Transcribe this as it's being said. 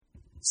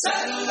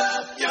Saddle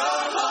up your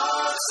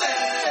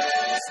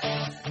horses.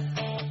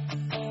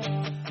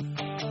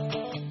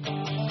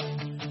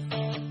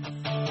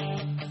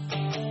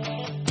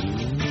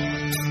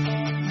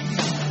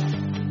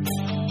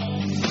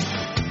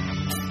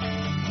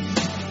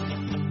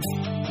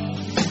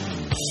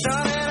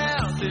 Started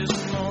out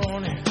this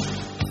morning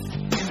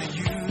in the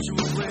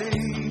usual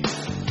way.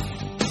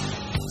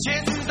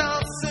 Chasing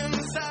thoughts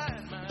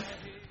inside my head.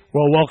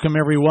 Well, welcome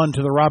everyone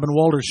to the Robin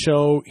Walter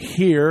Show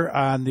here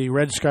on the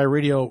Red Sky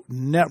Radio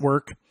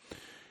Network.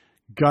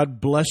 God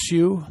bless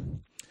you.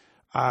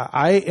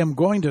 I am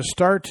going to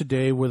start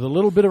today with a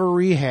little bit of a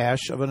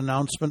rehash of an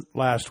announcement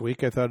last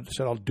week. I said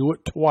I'll do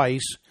it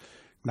twice.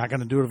 Not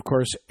going to do it, of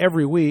course,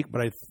 every week,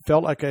 but I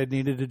felt like I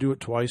needed to do it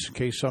twice in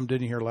case some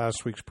didn't hear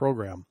last week's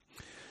program.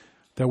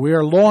 That we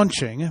are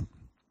launching,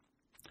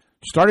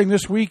 starting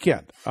this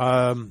weekend.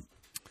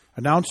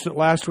 Announced it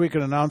last week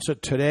and announced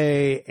it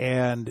today,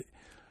 and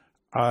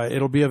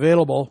it'll be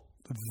available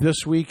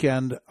this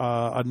weekend,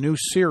 a new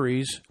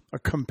series, a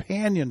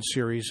companion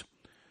series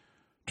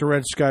to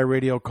Red Sky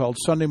Radio called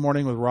Sunday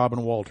Morning with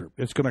Robin Walter.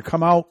 It's going to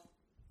come out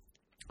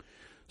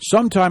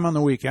sometime on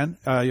the weekend.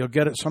 You'll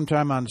get it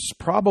sometime on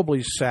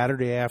probably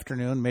Saturday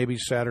afternoon, maybe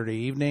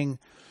Saturday evening.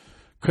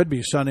 Could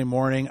be Sunday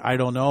morning. I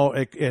don't know.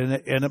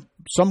 And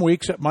some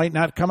weeks it might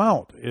not come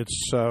out.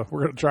 We're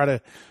going to try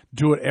to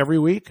do it every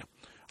week.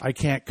 I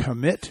can't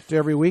commit to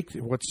every week.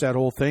 What's that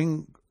whole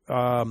thing?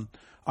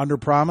 Under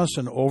promise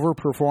and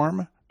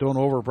overperform. Don't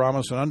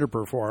overpromise and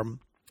underperform.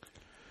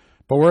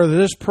 But where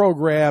this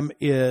program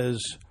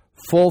is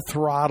full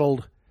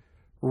throttled,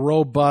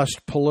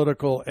 robust,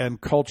 political,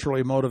 and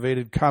culturally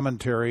motivated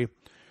commentary,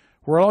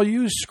 where I'll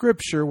use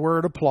Scripture where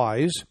it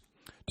applies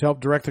to help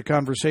direct the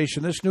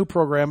conversation, this new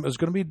program is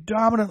going to be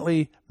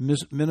dominantly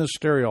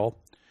ministerial,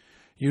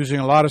 using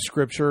a lot of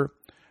Scripture,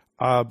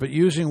 but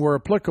using, where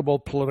applicable,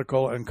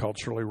 political and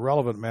culturally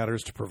relevant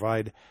matters to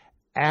provide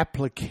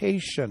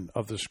application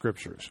of the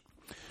Scriptures.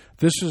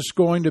 This is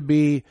going to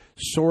be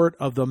sort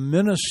of the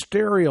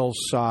ministerial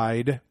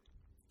side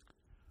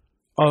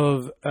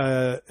of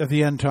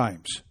the end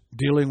times,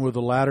 dealing with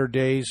the latter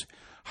days,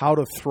 how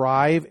to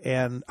survive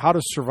and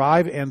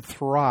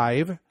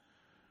thrive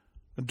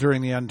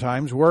during the end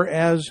times,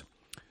 whereas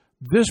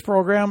this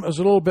program is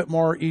a little bit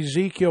more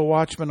Ezekiel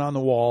Watchman on the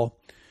wall.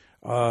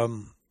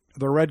 The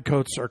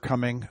redcoats are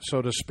coming,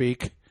 so to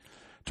speak,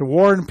 to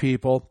warn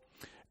people.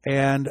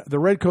 And the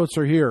redcoats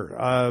are here.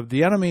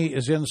 The enemy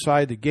is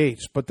inside the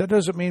gates, but that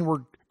doesn't mean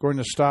we're going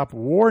to stop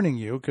warning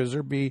you, because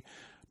there'll be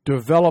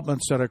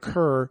developments that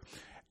occur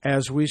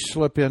as we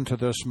slip into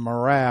this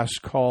morass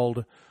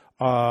called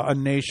a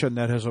nation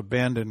that has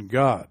abandoned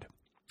God.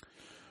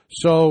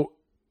 So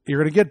you're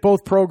going to get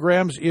both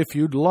programs if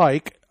you'd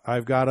like.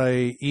 I've got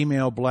an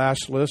email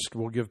blast list.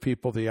 We'll give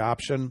people the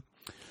option.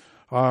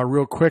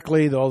 Real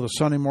quickly, though, the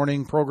Sunday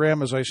morning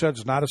program, as I said,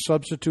 is not a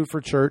substitute for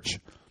church.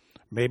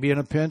 Maybe in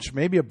a pinch,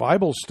 maybe a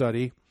Bible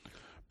study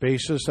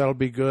basis, that'll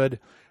be good.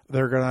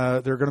 They're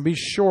gonna be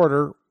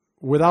shorter,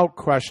 without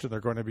question. They're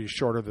going to be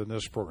shorter than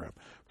this program,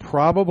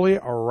 probably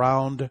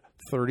around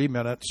 30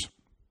 minutes.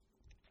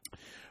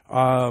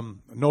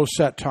 No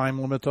set time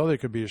limit though. They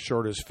could be as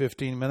short as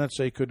 15 minutes.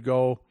 They could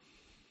go.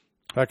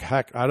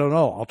 Heck, I don't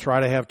know. I'll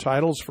try to have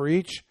titles for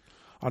each.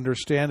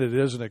 Understand it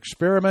is an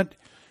experiment.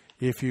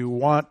 If you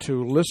want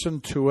to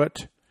listen to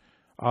it,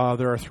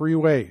 there are three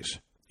ways.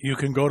 You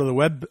can go to the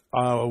web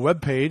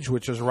page,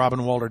 which is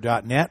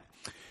robinwalter.net,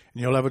 and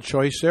you'll have a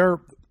choice there.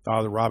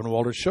 The Robin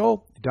Walter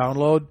Show,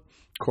 download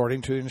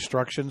according to the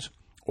instructions,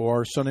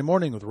 or Sunday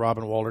Morning with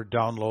Robin Walter,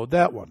 download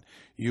that one.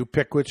 You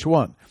pick which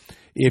one.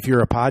 If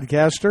you're a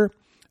podcaster,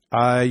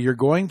 you're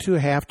going to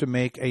have to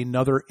make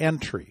another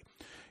entry.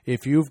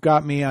 If you've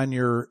got me on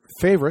your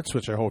favorites,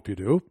 which I hope you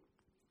do,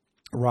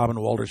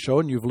 Robin Walter Show,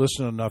 and you've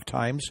listened enough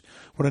times,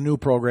 when a new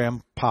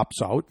program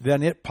pops out,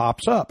 then it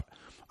pops up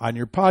on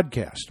your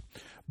podcast.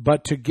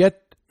 But to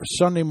get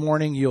Sunday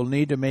morning, you'll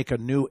need to make a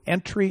new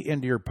entry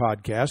into your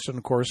podcast. And,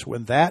 of course,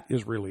 when that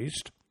is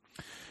released,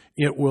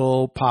 it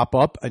will pop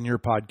up on your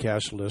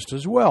podcast list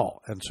as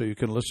well. And so you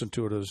can listen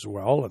to it as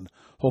well, and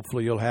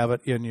hopefully you'll have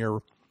it in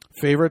your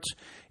favorites.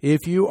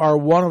 If you are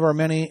one of our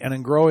many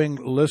and growing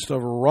list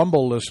of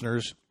Rumble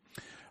listeners,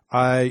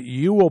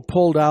 you will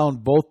pull down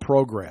both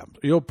programs.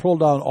 You'll pull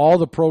down all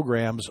the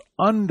programs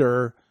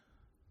under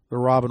the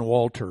Robin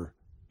Walter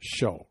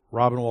Show.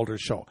 Robin Walter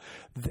Show.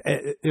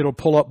 It'll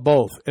pull up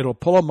both. It'll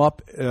pull them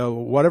up,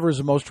 whatever is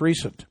the most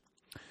recent.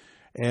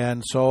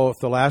 And so if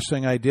the last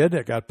thing I did,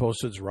 it got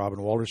posted as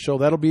Robin Walter Show,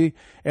 that'll be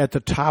at the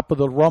top of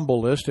the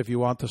Rumble list. If you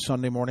want the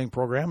Sunday morning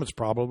program, it's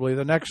probably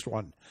the next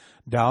one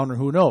down, or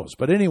who knows.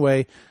 But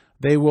anyway,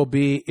 they will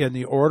be in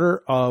the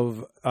order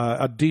of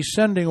a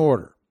descending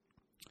order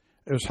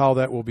is how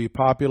that will be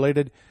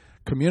populated.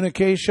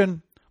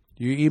 Communication,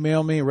 you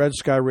email me,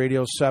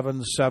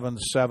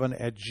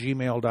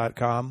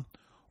 redskyradio777@gmail.com.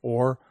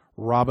 or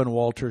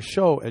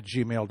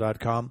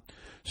robinwaltershow@gmail.com.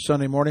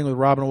 Sunday Morning with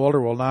Robin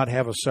Walter will not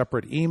have a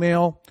separate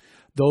email.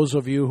 Those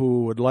of you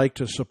who would like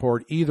to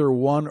support either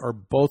one or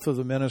both of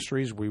the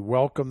ministries, we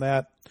welcome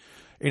that.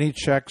 Any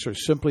checks are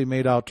simply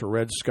made out to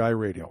Red Sky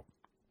Radio.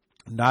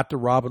 Not the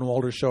Robin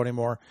Walter Show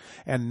anymore,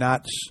 and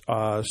not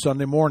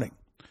Sunday morning.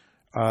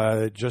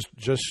 Just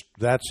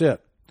that's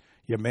it.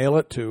 You mail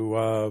it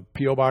to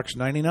P.O. Box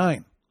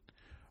 99,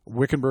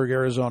 Wickenburg,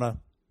 Arizona,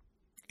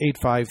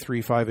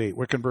 85358.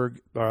 Wickenburg,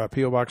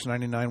 P.O. Box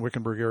 99,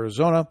 Wickenburg,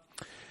 Arizona.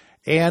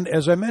 And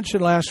as I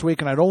mentioned last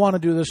week, and I don't want to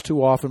do this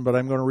too often, but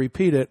I'm going to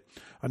repeat it,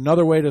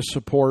 another way to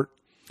support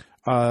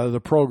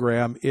the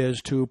program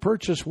is to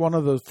purchase one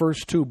of the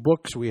first two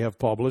books we have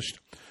published.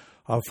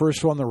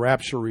 First one, The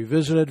Rapture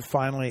Revisited.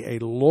 Finally, A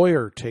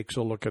Lawyer Takes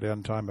a Look at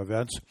End Time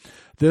Events.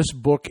 This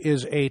book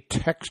is a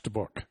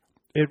textbook.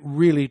 It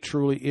really,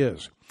 truly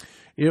is.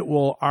 It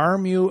will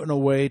arm you in a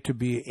way to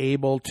be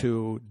able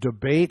to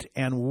debate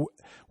and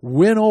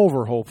win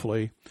over,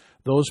 hopefully,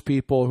 those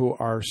people who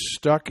are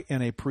stuck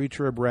in a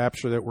pre-trib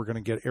rapture that we're going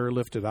to get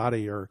airlifted out of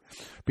here.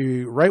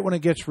 Right when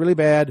it gets really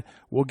bad,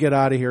 we'll get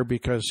out of here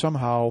because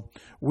somehow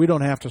we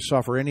don't have to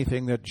suffer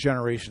anything that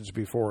generations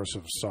before us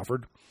have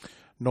suffered.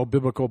 No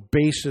biblical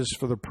basis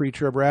for the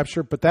pre-trib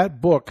rapture, but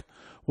that book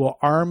will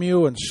arm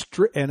you, and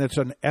it's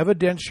an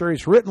evidentiary.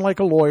 It's written like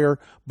a lawyer,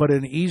 but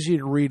in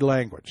easy-to-read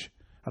language.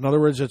 In other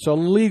words, it's a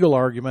legal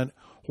argument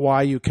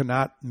why you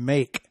cannot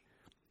make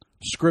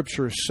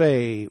Scripture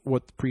say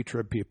what the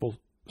pre-trib people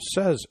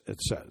say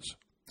it says,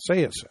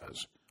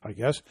 I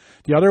guess.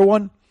 The other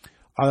one,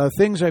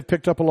 things I've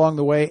picked up along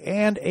the way,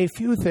 and a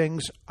few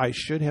things I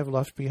should have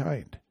left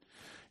behind.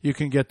 You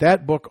can get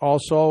that book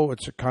also.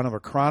 It's a kind of a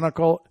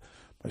chronicle.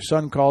 My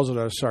son calls it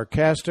a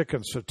sarcastic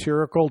and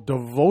satirical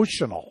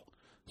devotional.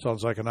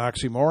 Sounds like an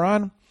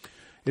oxymoron.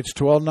 It's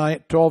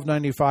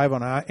 $12.95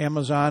 on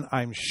Amazon.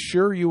 I'm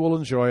sure you will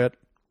enjoy it.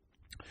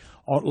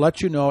 I'll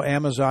let you know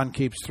Amazon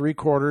keeps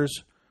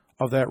 3/4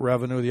 of that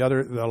revenue.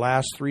 The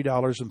last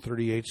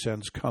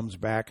 $3.38 comes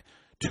back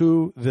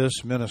to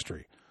this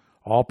ministry.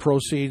 All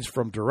proceeds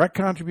from direct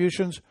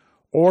contributions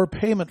or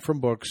payment from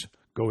books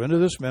go into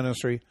this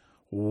ministry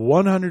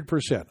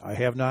 100%. I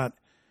have not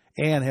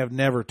and have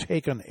never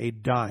taken a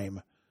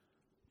dime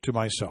to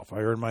myself. I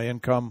earn my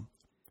income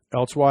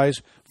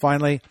elsewise.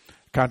 Finally,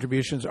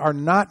 contributions are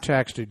not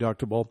tax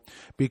deductible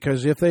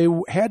because if they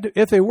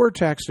were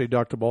tax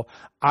deductible,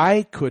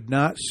 I could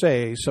not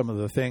say some of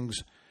the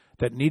things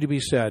that need to be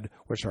said,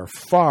 which are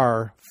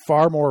far,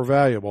 far more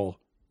valuable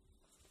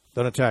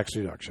than a tax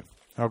deduction.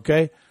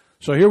 Okay?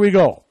 So here we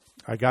go.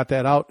 I got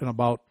that out in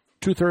about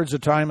 2/3 the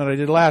time that I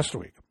did last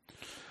week.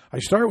 I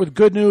start with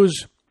good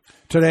news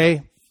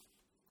today.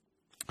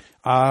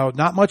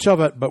 Not much of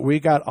it, but we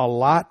got a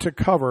lot to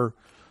cover.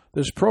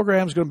 This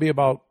program is going to be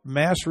about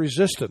mass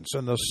resistance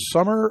and the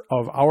summer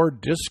of our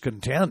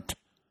discontent.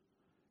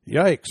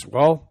 Yikes.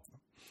 Well,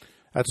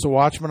 that's the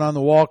Watchman on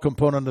the Wall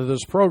component of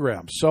this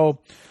program. So,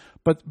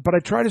 but I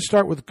try to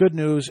start with good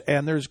news,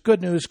 and there's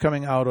good news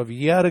coming out of,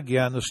 yet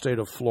again, the state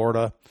of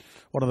Florida,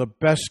 one of the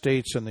best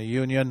states in the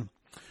Union,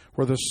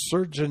 where the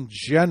Surgeon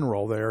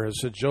General there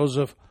is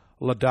Joseph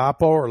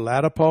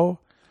Ladapo.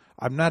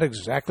 I'm not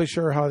exactly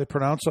sure how they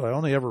pronounce it. I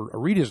only ever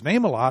read his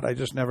name a lot. I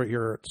just never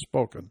hear it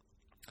spoken.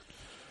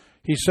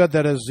 He said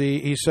that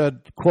he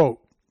said, quote,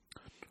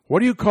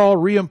 "What do you call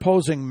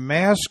reimposing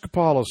mask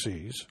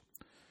policies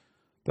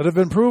that have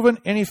been proven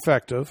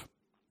ineffective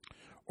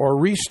or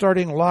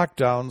restarting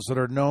lockdowns that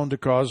are known to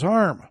cause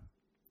harm?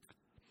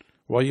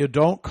 Well, you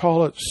don't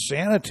call it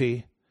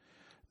sanity.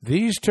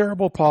 These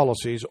terrible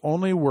policies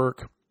only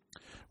work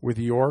with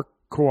your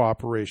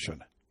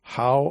cooperation.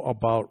 How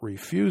about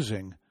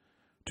refusing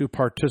to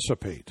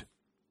participate?"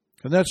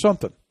 And that's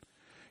something.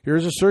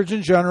 Here's a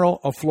Surgeon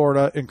General of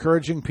Florida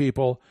encouraging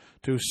people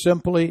to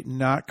simply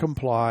not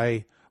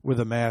comply with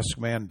a mask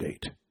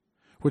mandate,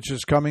 which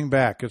is coming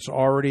back. It's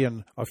already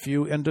in a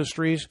few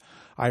industries.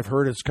 I've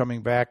heard it's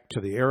coming back to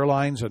the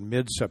airlines in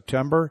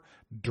mid-September.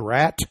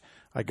 Drat,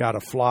 I got to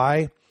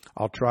fly.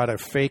 I'll try to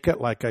fake it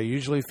like I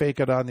usually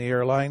fake it on the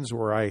airlines,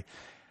 where I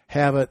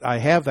have it. I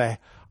have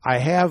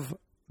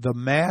the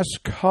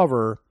mask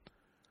cover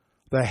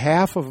the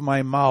half of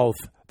my mouth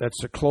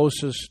that's the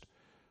closest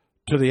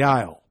to the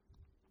aisle,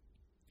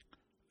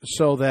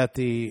 so that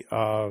the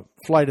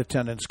flight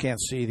attendants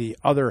can't see the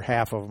other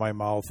half of my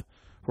mouth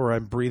where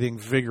I'm breathing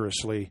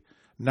vigorously,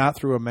 not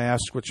through a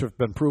mask, which have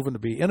been proven to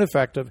be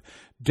ineffective,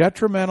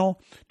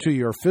 detrimental to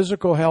your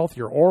physical health,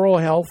 your oral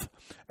health,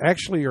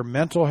 actually your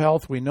mental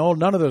health. We know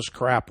none of this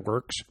crap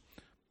works,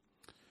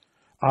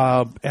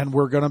 and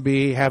we're going to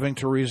be having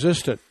to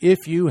resist it.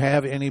 If you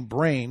have any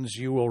brains,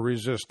 you will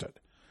resist it,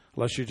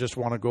 unless you just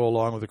want to go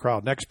along with the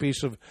crowd. Next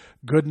piece of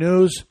good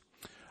news.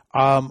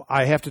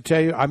 I have to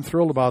tell you, I'm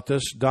thrilled about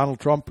this. Donald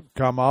Trump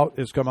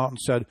has come out and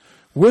said,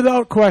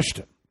 without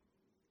question,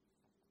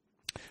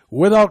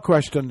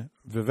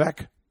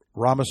 Vivek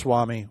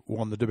Ramaswamy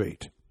won the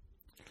debate.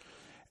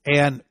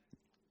 And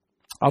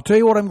I'll tell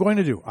you what I'm going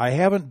to do. I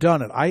haven't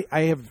done it.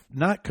 I have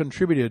not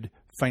contributed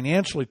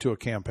financially to a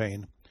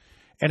campaign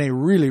in a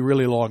really,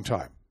 really long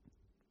time.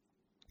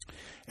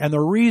 And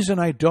the reason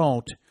I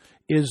don't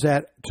is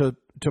that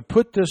to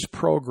put this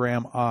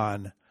program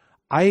on,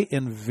 I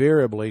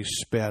invariably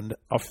spend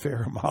a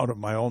fair amount of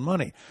my own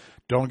money.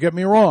 Don't get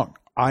me wrong.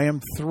 I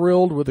am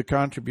thrilled with the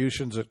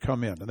contributions that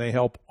come in, and they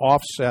help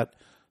offset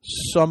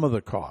some of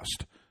the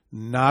cost.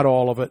 Not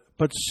all of it,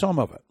 but some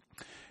of it.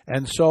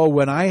 And so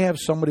when I have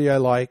somebody I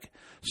like,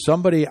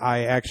 somebody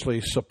I actually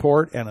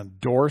support and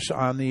endorse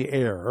on the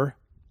air,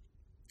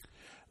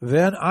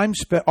 then I'm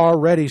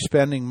already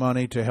spending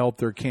money to help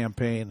their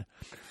campaign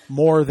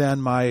more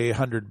than my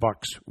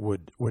 $100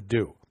 would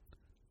do.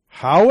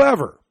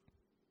 However,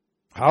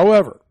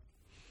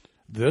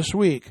 this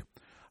week,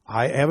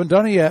 I haven't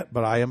done it yet,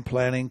 but I am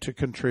planning to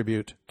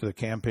contribute to the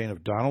campaign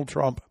of Donald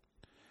Trump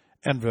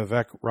and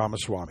Vivek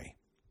Ramaswamy.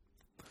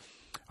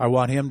 I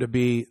want him to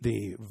be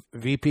the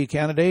VP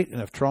candidate, and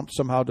if Trump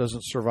somehow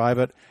doesn't survive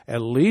it,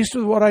 at least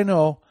with what I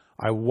know,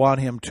 I want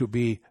him to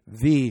be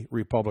the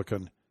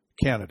Republican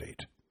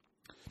candidate.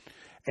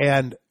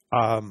 And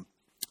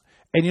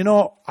you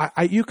know,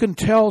 you can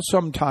tell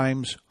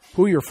sometimes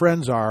who your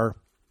friends are,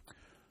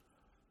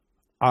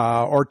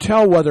 or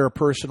tell whether a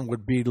person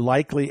would be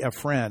likely a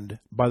friend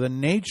by the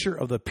nature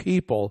of the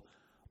people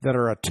that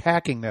are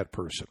attacking that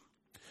person.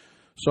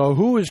 So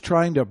who is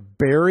trying to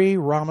bury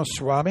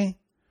Ramaswamy?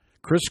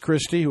 Chris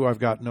Christie, who I've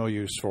got no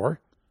use for.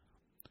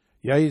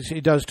 Yeah,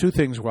 he does two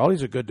things well.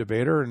 He's a good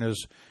debater, and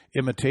his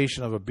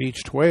imitation of a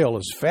beached whale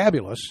is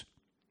fabulous.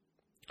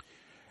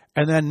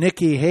 And then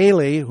Nikki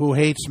Haley, who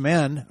hates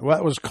men. Well,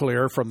 that was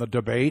clear from the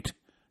debate.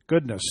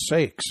 Goodness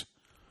sakes.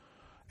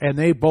 And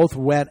they both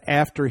went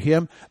after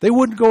him. They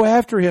wouldn't go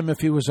after him if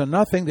he was a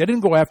nothing. They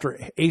didn't go after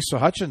Asa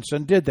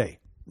Hutchinson, did they?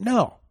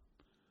 No.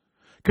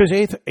 Because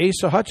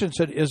Asa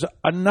Hutchinson is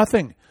a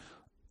nothing.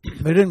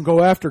 They didn't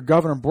go after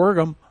Governor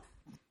Burgum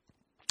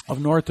of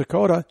North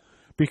Dakota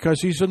because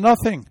he's a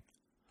nothing.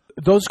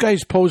 Those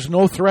guys pose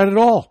no threat at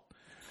all.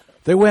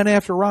 They went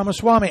after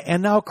Ramaswamy,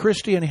 and now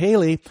Christie and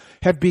Haley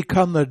have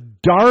become the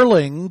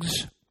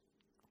darlings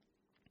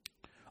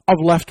of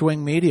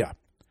left-wing media.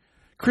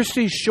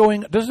 Christie's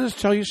showing, doesn't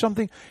this tell you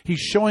something?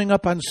 He's showing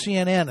up on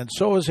CNN, and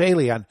so is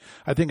Haley on,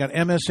 I think, on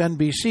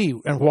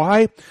MSNBC. And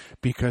why?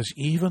 Because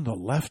even the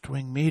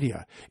left-wing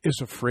media is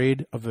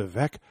afraid of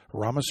Vivek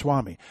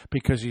Ramaswamy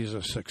because he's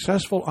a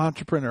successful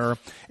entrepreneur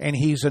and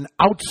he's an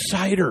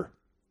outsider.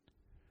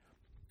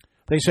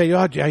 They say,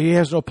 oh, he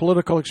has no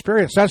political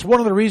experience. That's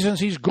one of the reasons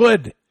he's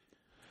good.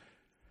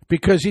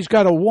 Because he's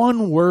got a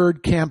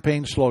one-word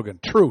campaign slogan,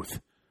 truth.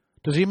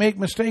 Does he make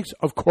mistakes?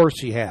 Of course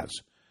he has.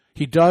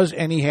 He does,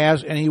 and he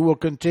has, and he will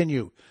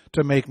continue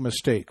to make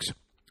mistakes.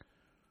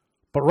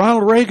 But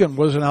Ronald Reagan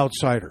was an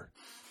outsider,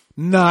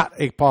 not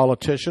a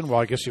politician.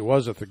 Well, I guess he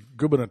was at the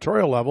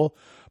gubernatorial level,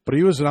 but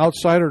he was an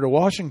outsider to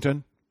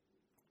Washington.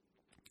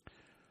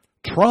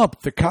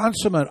 Trump, the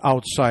consummate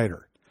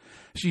outsider.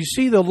 So you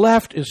see, the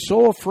left is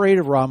so afraid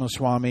of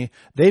Ramaswamy,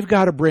 they've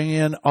got to bring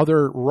in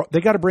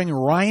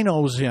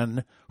rhinos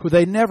in who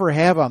they never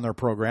have on their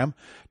program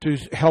to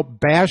help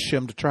bash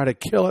him, to try to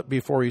kill it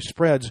before he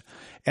spreads.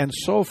 And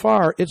so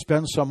far, it's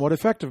been somewhat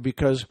effective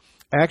because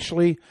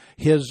actually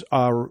his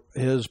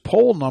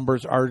poll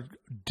numbers are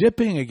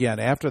dipping again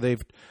after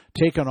they've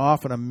taken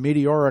off in a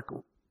meteoric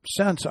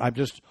sense. I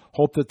just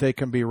hope that they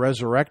can be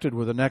resurrected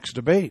with the next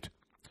debate.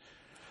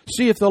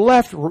 See, if the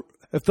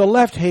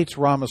left hates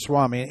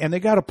Ramaswamy and they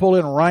got to pull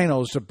in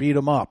rhinos to beat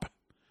him up,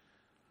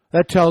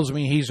 that tells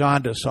me he's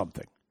onto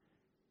something.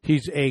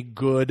 He's a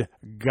good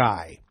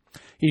guy.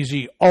 He's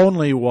the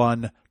only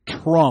one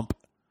Trump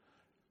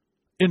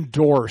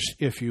endorsed,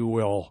 if you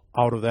will,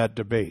 out of that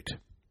debate.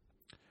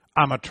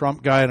 I'm a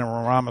Trump guy and I'm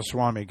a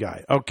Ramaswamy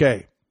guy.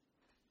 Okay.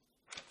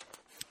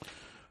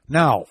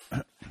 Now,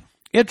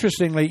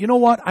 interestingly, you know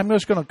what? I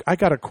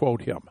got to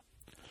quote him.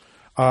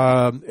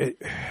 And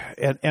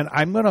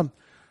I'm going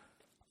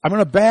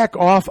to back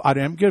off on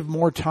him, give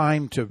more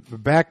time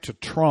back to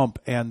Trump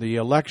and the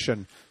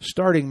election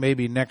starting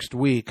maybe next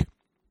week.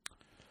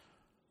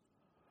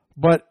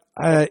 But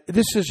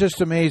this is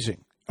just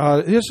amazing.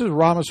 This is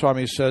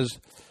Ramaswamy says,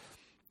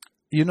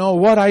 you know,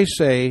 what I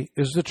say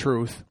is the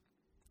truth,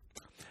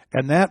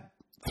 and that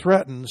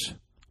threatens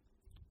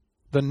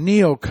the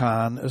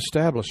neocon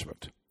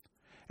establishment.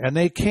 And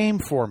they came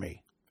for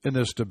me in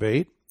this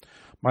debate.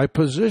 My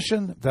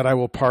position that I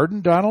will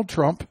pardon Donald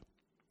Trump,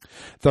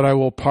 that I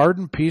will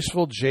pardon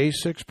peaceful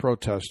J6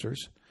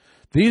 protesters.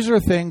 These are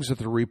things that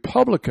the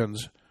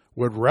Republicans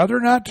would rather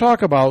not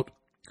talk about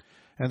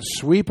and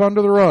sweep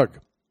under the rug,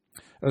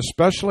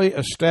 especially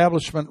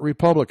establishment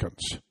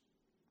Republicans.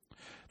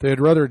 They'd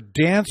rather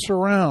dance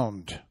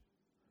around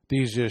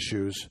these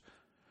issues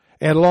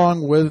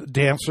along with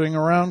dancing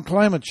around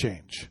climate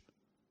change,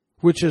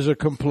 which is a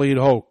complete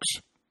hoax.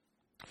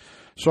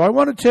 So I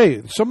want to tell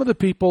you, some of the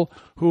people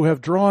who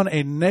have drawn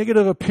a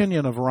negative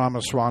opinion of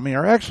Ramaswamy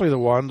are actually the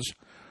ones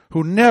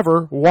who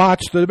never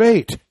watch the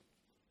debate.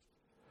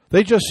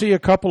 They just see a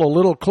couple of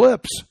little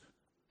clips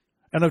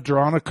and have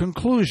drawn a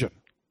conclusion.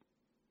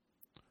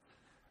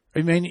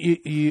 I mean,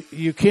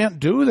 you can't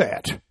do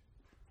that.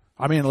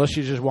 I mean, unless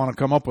you just want to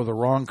come up with a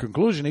wrong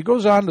conclusion. He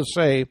goes on to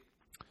say,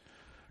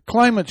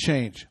 climate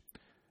change.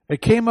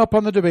 It came up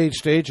on the debate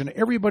stage and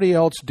everybody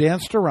else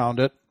danced around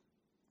it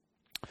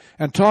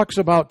and talks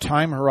about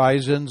time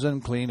horizons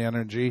and clean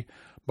energy,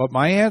 But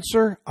my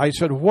answer, I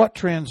said, what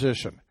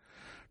transition?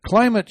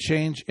 Climate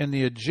change in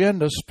the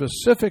agenda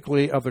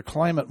specifically of the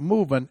climate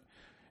movement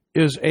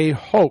is a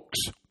hoax.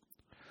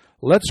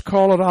 Let's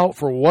call it out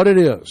for what it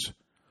is.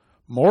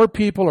 More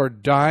people are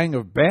dying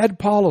of bad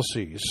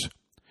policies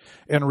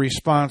in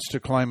response to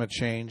climate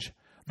change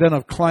than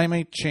of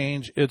climate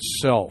change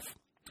itself.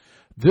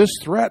 This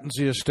threatens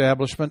the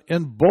establishment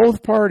in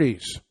both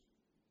parties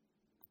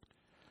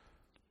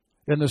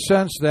in the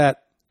sense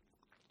that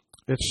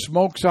it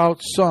smokes out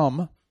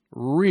some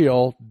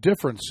real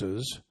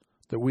differences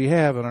that we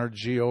have in our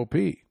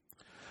GOP.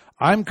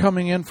 I'm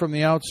coming in from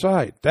the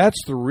outside.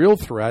 That's the real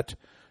threat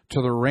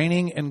to the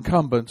reigning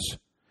incumbents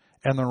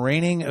and the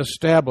reigning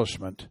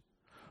establishment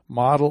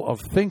model of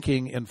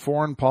thinking in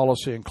foreign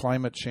policy and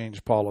climate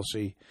change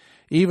policy,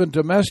 even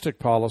domestic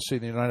policy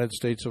in the United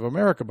States of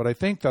America. But I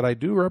think that I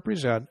do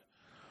represent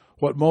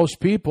what most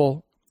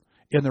people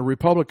in the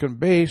Republican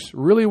base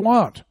really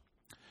want.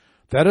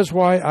 That is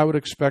why I would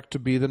expect to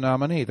be the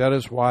nominee. That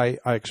is why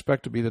I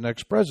expect to be the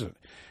next president.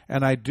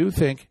 And I do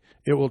think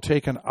it will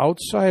take an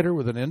outsider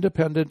with an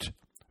independent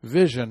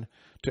vision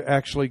to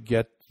actually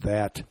get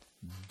that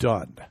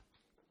done.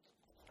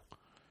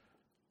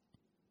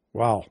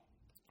 Wow.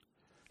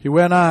 He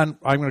went on,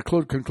 I'm going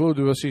to conclude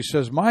with this. He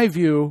says, my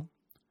view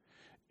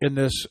in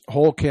this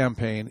whole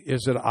campaign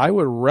is that I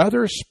would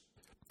rather,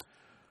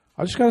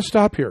 I just got to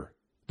stop here.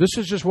 This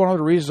is just one of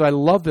the reasons I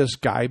love this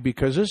guy,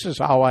 because this is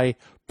how I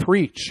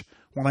preach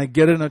when I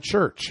get in a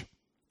church.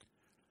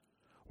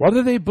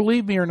 Whether they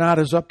believe me or not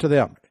is up to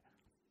them.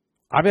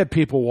 I've had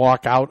people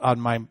walk out on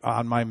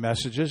my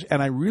messages,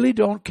 and I really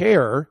don't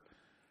care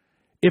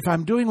if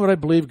I'm doing what I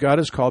believe God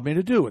has called me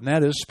to do, and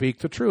that is speak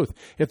the truth.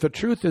 If the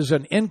truth is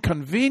an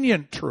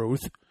inconvenient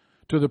truth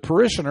to the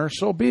parishioner,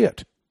 so be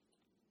it.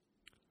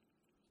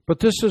 But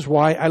this is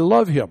why I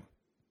love him.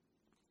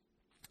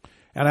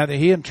 And I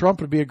think he and Trump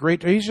would be a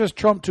great, he's just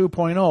Trump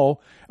 2.0,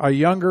 a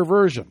younger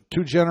version,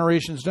 2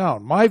 generations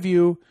down. My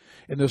view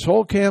in this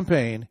whole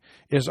campaign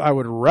is I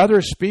would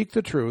rather speak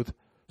the truth,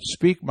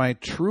 speak my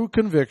true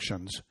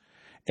convictions,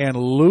 and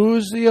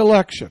lose the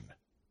election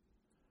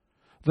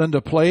than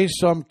to play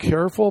some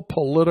careful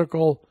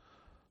political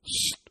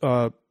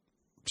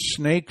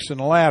snakes and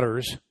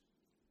ladders.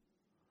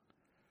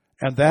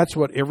 And that's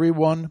what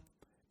everyone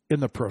in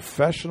the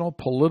professional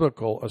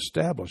political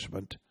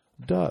establishment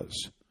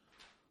does.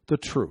 The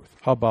truth.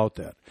 How about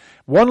that?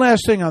 One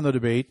last thing on the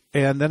debate,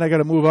 and then I got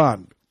to move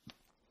on.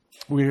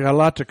 We got a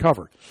lot to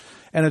cover.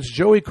 And it's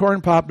Joey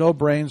Corn Pop, No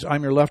Brains,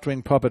 I'm your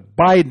left-wing puppet,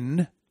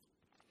 Biden.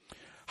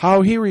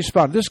 How he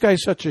responded. This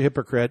guy's such a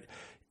hypocrite.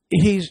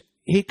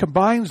 He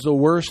combines the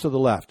worst of the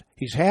left.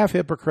 He's half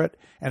hypocrite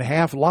and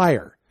half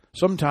liar.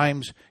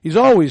 Sometimes he's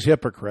always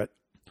hypocrite.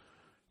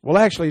 Well,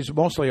 actually, he's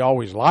mostly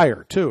always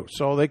liar, too.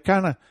 So they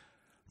kind of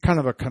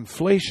a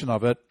conflation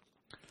of it.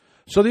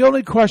 So the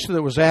only question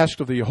that was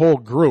asked of the whole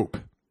group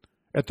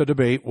at the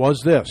debate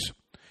was this.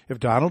 If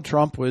Donald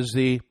Trump was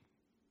the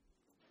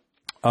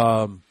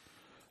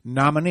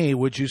nominee,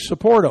 would you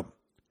support him?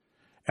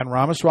 And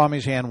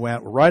Ramaswamy's hand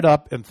went right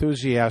up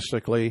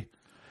enthusiastically.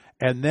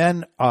 And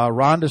then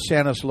Ron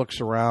DeSantis looks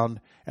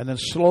around and then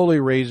slowly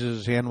raises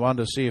his hand,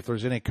 wanting to see if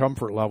there's any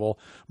comfort level.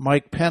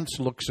 Mike Pence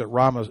looks at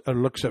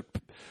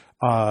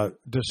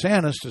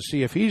DeSantis to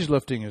see if he's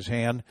lifting his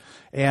hand.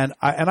 And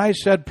I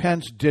said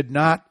Pence did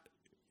not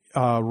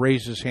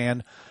raise his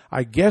hand.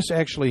 I guess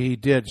actually he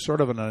did, sort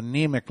of an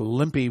anemic,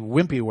 limpy,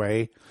 wimpy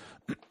way,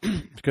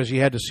 because he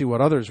had to see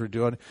what others were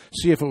doing,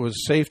 see if it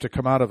was safe to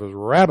come out of his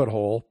rabbit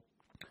hole.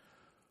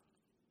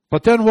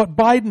 But then what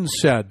Biden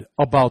said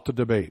about the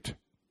debate.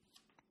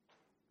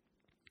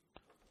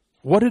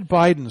 What did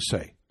Biden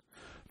say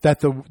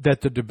that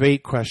the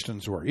debate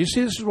questions were? You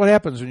see, this is what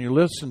happens when you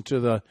listen to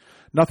the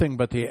nothing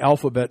but the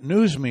alphabet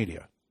news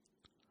media.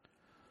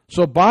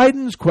 So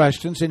Biden's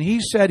questions, and he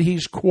said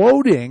he's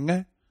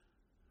quoting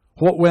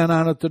what went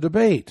on at the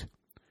debate.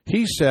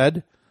 He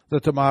said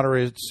that the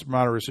moderates,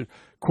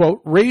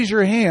 quote, raise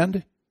your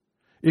hand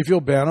if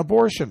you'll ban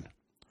abortion.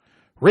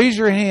 Raise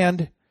your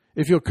hand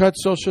if you'll cut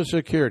Social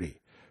Security.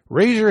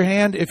 Raise your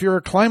hand if you're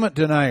a climate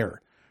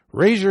denier.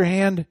 Raise your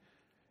hand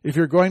if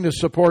you're going to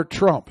support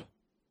Trump.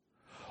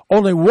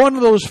 Only one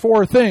of those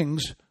 4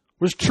 things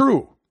was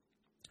true.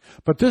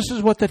 But this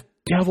is what the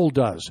devil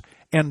does.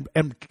 And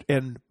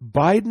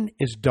Biden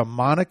is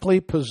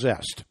demonically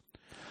possessed.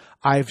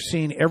 I've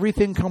seen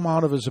everything come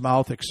out of his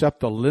mouth except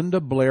the Linda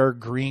Blair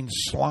green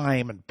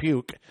slime and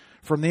puke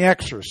from The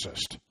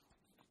Exorcist.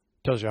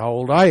 Tells you how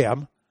old I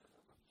am.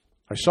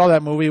 I saw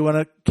that movie when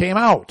it came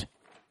out.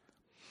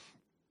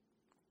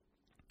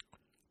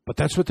 But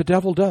that's what the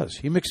devil does.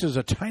 He mixes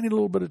a tiny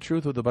little bit of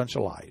truth with a bunch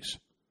of lies.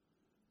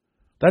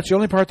 That's the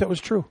only part that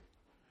was true.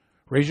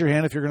 Raise your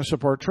hand if you're going to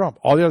support Trump.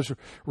 All the others,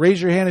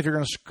 raise your hand if you're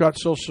going to cut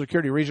Social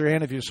Security. Raise your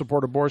hand if you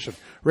support abortion.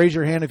 Raise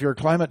your hand if you're a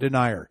climate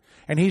denier.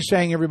 And he's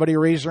saying everybody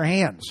raise their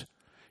hands.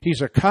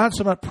 He's a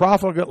consummate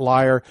profligate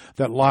liar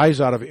that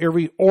lies out of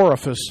every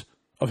orifice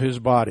of his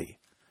body.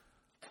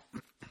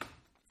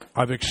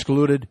 I've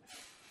excluded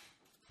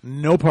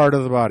no part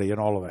of the body in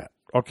all of that.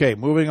 Okay,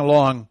 moving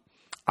along.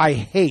 I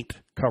hate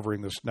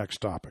covering this next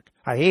topic.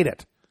 I hate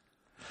it.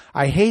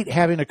 I hate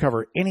having to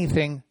cover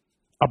anything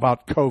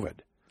about COVID.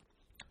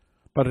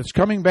 But it's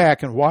coming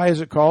back, and why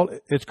is it called?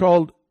 It's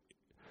called,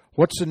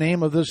 what's the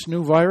name of this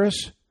new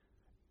virus?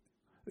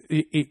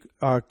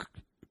 Election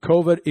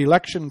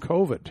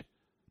COVID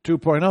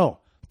 2.0.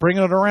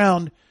 Bringing it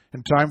around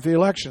in time for the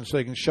election so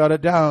they can shut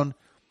it down,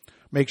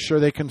 make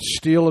sure they can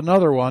steal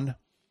another one.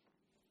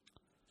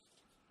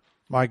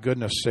 My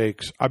goodness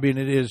sakes. I mean,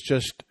 it is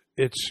just,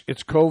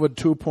 it's COVID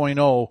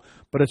 2.0,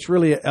 but it's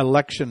really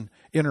election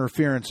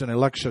interference and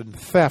election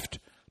theft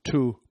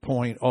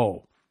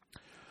 2.0.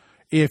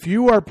 If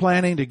you are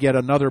planning to get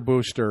another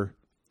booster,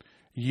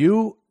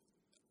 you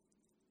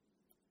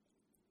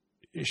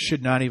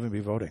should not even be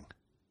voting.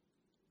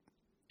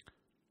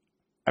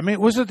 I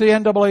mean, was it the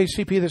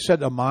NAACP that said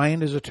the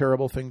mind is a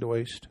terrible thing to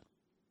waste?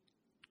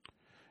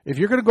 If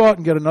you're going to go out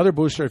and get another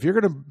booster, if you're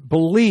going to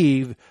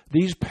believe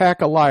these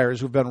pack of liars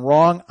who've been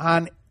wrong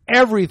on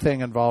everything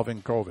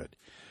involving COVID,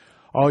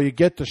 oh, you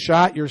get the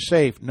shot, you're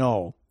safe.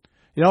 No.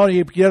 You know,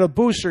 you get a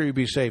booster, you'd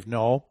be safe.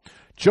 No.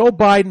 Joe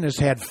Biden has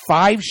had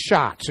 5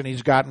 shots and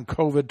he's gotten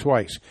COVID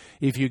twice.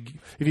 If you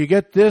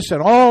get this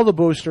and all the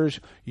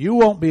boosters, you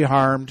won't be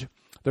harmed.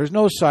 There's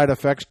no side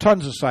effects,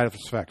 tons of side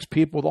effects.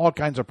 People with all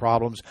kinds of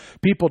problems.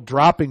 People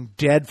dropping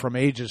dead from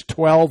ages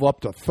 12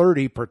 up to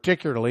 30,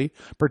 particularly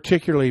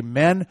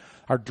men,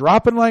 are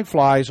dropping like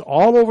flies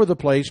all over the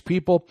place.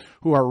 People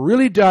who are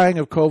really dying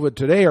of COVID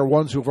today are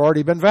ones who've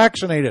already been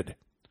vaccinated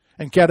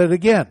and get it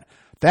again.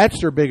 That's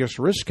their biggest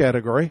risk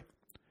category.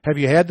 Have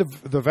you had the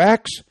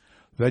vax?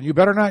 Then you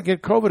better not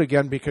get COVID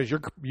again, because the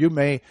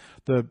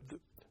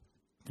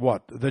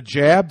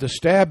jab, the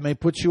stab may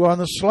put you on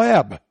the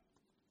slab.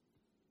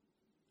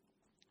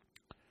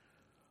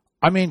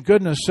 I mean,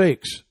 goodness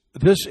sakes,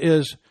 this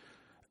is,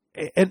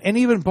 and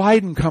even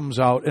Biden comes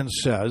out and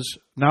says,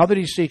 now that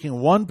he's seeking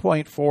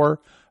 $1.4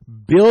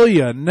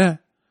 billion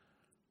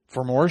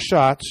for more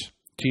shots,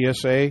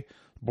 TSA,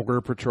 Border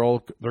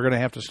Patrol, they're going to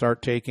have to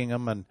start taking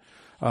them and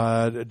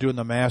doing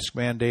the mask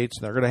mandates.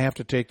 They're going to have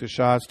to take the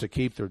shots to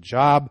keep their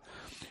job.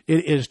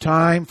 It is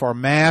time for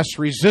mass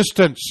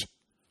resistance.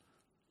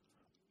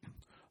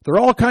 There are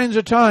all kinds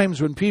of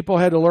times when people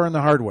had to learn the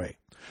hard way.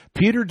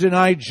 Peter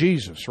denied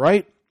Jesus,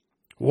 right?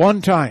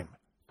 One time.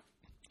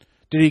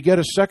 Did he get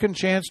a second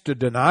chance to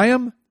deny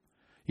him?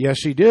 Yes,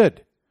 he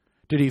did.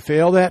 Did he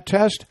fail that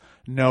test?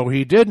 No,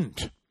 he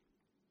didn't.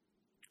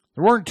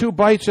 There weren't 2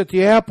 bites at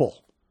the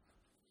apple.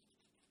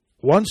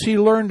 Once he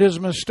learned his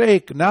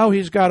mistake, now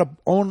he's got to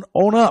own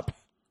up.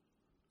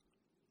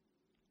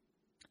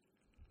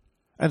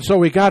 And so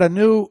we got a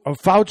new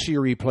Fauci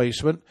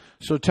replacement.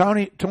 So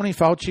Tony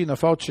Fauci and the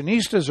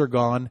Faucianistas are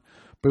gone,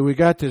 but we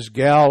got this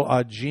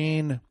gal,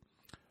 Jean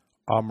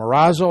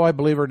Marazzo, I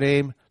believe her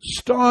name,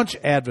 staunch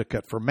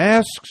advocate for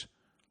masks,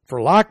 for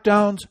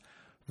lockdowns,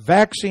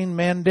 vaccine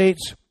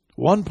mandates,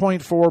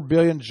 $1.4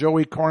 billion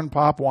Joey Corn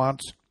Pop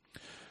wants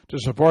to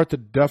support the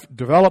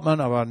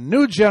development of a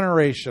new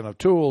generation of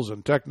tools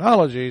and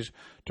technologies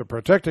to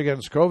protect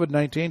against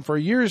COVID-19 for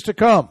years to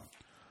come.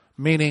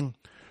 Meaning,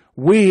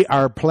 we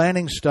are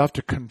planning stuff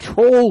to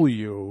control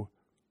you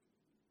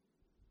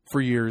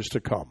for years to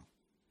come.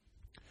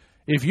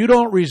 If you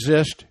don't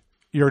resist,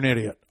 you're an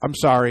idiot. I'm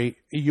sorry,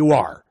 you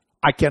are.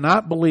 I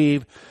cannot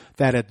believe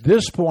that at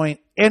this point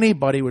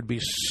anybody would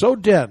be so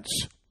dense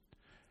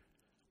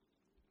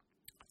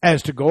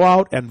as to go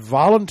out and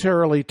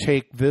voluntarily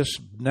take this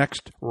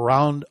next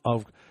round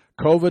of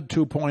COVID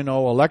 2.0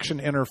 election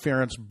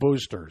interference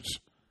boosters.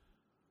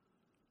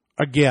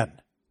 Again,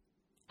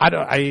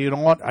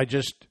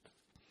 it's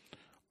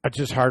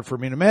just hard for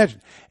me to imagine.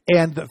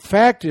 And the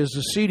fact is,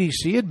 the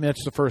CDC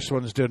admits the first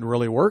ones didn't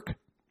really work.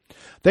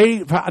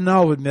 They've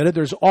now admitted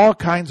there's all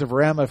kinds of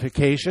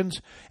ramifications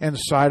and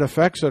side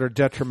effects that are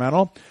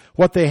detrimental.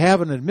 What they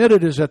haven't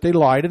admitted is that they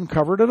lied and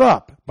covered it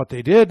up. But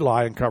they did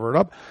lie and cover it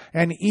up.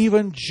 And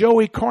even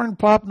Joey Corn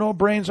Pop, no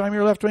brains, I'm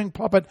your left-wing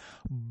puppet,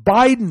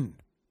 Biden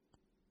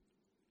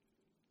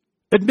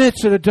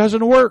admits that it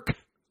doesn't work.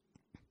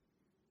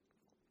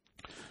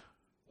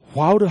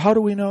 How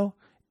do we know?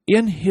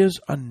 In his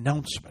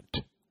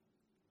announcement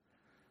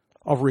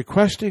of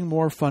requesting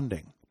more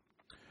funding,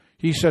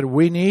 he said,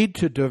 we need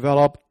to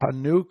develop a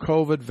new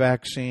COVID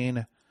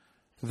vaccine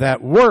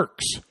that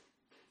works.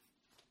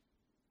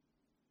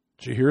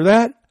 Did you hear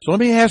that? So let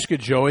me ask you,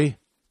 Joey,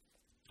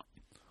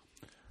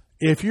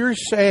 if you're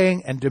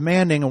saying and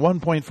demanding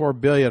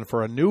 $1.4 billion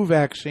for a new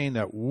vaccine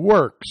that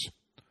works,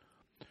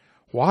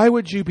 why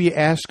would you be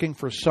asking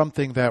for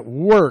something that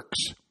works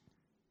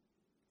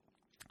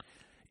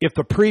if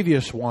the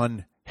previous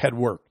one had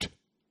worked?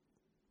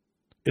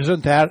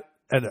 Isn't that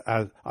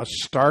a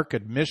stark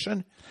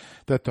admission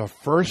that the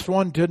first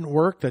one didn't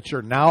work, that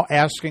you're now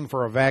asking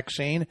for a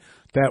vaccine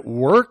that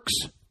works?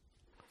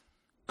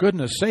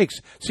 Goodness sakes.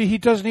 See, he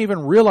doesn't even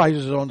realize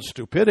his own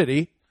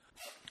stupidity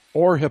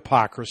or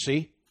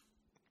hypocrisy.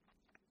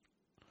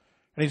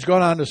 And he's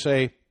gone on to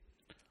say,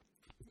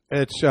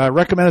 it's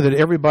recommended that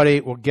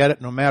everybody will get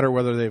it no matter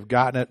whether they've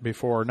gotten it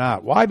before or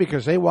not. Why?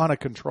 Because they want to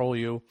control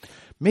you.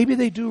 Maybe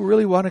they do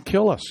really want to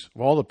kill us.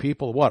 Of all the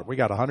people, we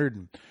got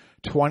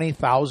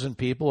 120,000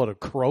 people that have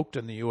croaked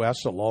in the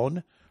U.S.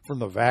 alone from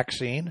the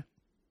vaccine.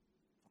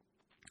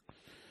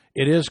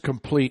 It is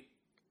complete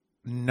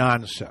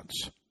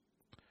nonsense.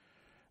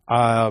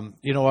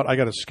 You know what? I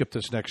got to skip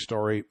this next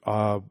story.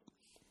 Other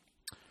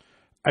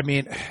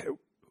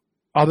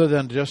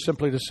than just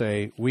simply to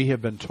say, we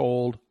have been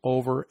told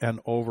over and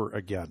over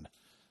again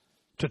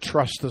to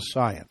trust the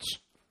science.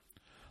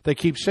 They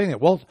keep saying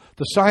it. Well,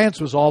 the science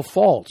was all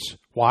false.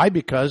 Why?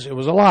 Because it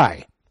was a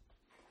lie.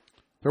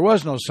 There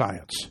was no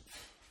science.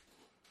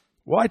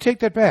 Well, I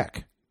take that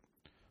back.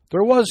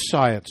 There was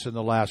science in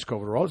the last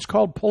COVID roll. It's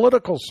called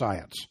political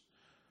science.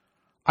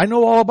 I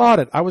know all about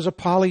it. I was a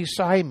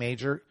poli-sci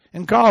major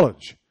in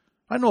college.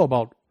 I know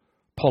about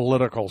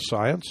political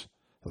science.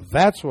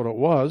 That's what it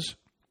was.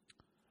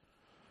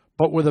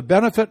 But with the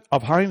benefit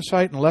of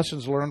hindsight and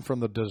lessons learned from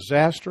the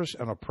disastrous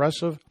and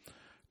oppressive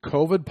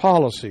COVID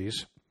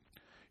policies,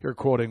 here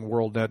quoting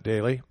WorldNet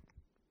Daily,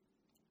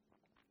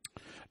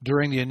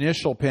 during the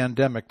initial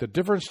pandemic, the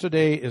difference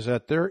today is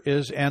that there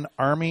is an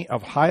army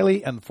of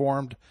highly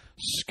informed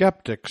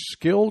skeptics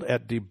skilled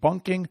at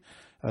debunking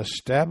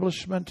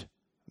establishment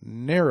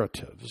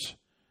narratives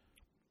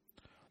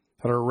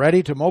that are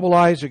ready to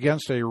mobilize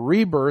against a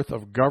rebirth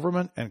of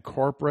government and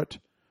corporate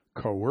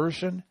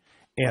coercion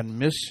and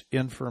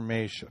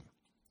misinformation.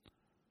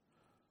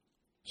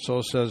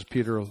 So says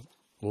Peter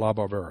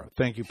LaBarbera.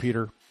 Thank you,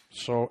 Peter.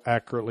 So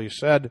accurately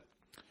said.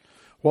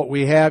 What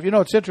we have,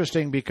 it's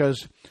interesting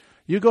because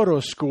you go to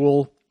a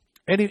school,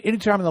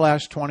 anytime in the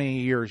last 20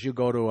 years you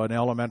go to an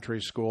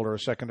elementary school or a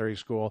secondary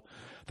school,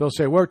 they'll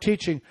say, we're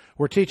teaching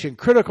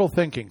critical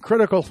thinking.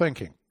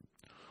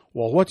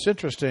 Well, what's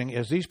interesting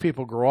is these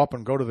people grow up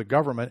and go to the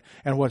government,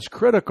 and what's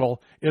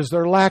critical is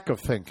their lack of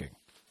thinking.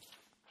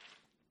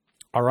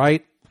 All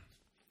right?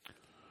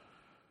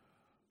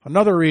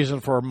 Another reason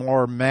for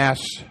more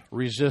mass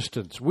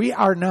resistance. We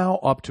are now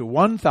up to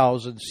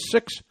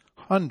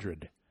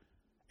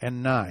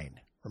 1,609.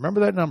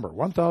 Remember that number,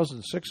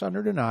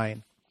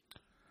 1,609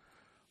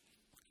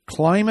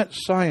 climate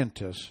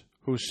scientists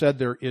who said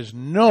there is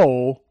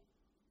no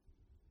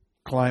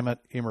climate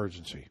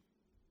emergency.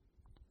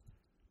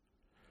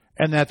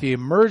 And that the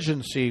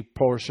emergency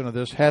portion of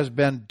this has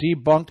been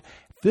debunked.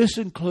 This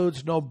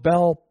includes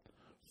Nobel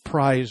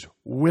Prize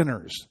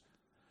winners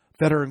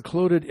that are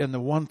included in the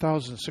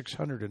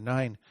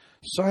 1,609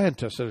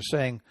 scientists that are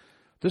saying,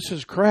 this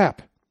is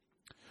crap.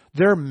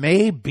 There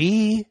may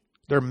be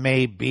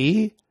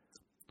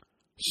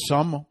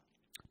some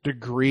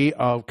degree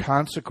of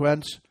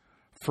consequence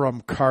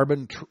from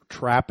carbon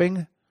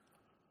trapping,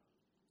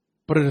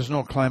 but it is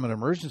no climate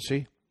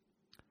emergency.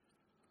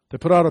 They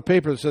put out a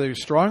paper that said they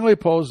strongly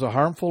oppose the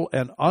harmful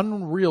and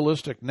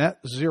unrealistic net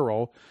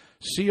zero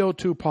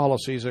CO2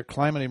 policies that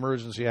climate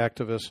emergency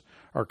activists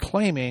are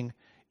claiming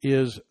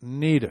is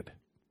needed.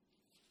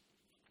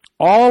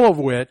 All of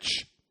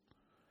which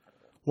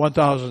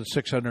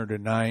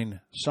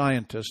 1,609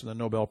 scientists and the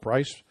Nobel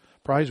Prize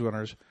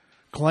winners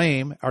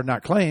prove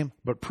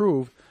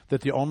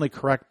that the only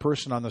correct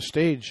person on the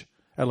stage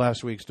at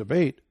last week's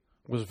debate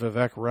was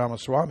Vivek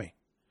Ramaswamy.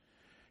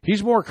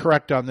 He's more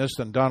correct on this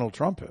than Donald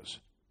Trump is.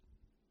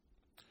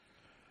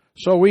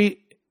 So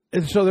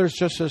there's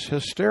just this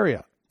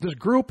hysteria. This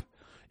group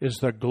is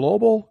the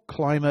Global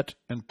Climate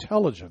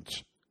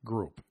Intelligence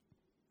Group,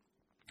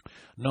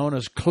 known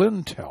as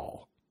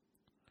CLINTEL,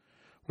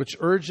 which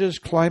urges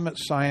climate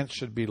science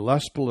should be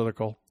less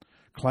political.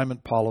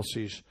 Climate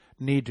policies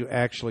need to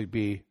actually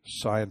be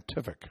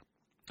scientific.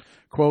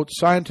 Quote,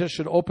 scientists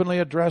should openly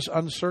address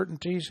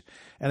uncertainties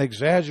and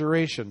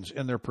exaggerations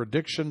in their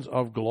predictions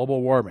of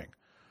global warming,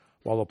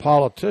 while the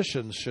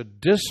politicians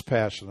should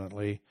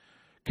dispassionately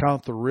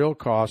count the real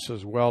costs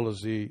as well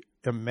as the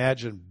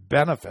imagined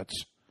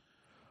benefits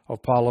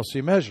of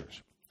policy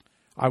measures.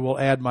 I will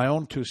add my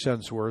own 2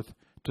 cents worth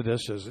to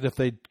this, is if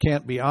they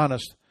can't be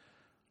honest,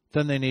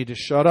 then they need to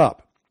shut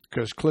up,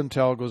 because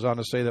CLINTEL goes on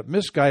to say that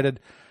misguided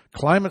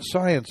climate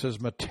science is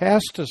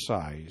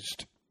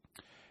metastasized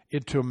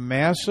into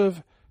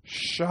massive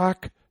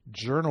shock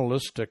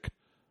journalistic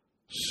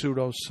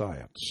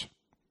pseudoscience.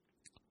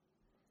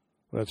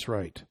 That's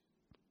right.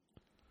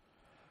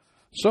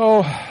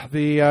 So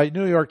the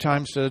New York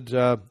Times said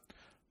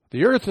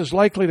the Earth is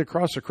likely to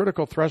cross a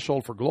critical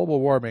threshold for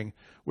global warming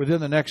within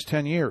the next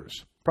 10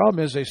 years.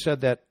 Problem is they said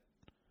that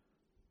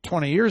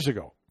 20 years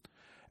ago.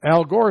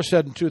 Al Gore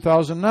said in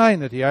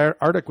 2009 that the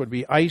Arctic would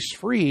be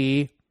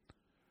ice-free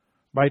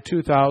by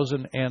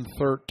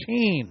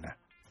 2013.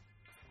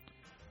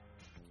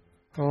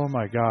 Oh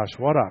my gosh,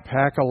 what a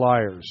pack of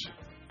liars.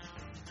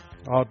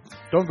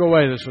 Don't go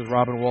away. This is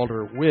Robin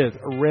Walter with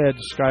Red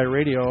Sky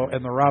Radio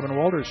and the Robin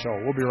Walter Show.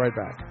 We'll be right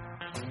back.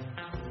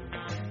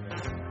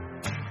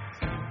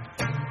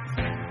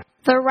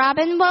 The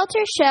Robin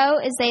Walter Show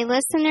is a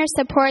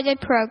listener-supported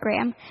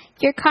program.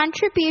 Your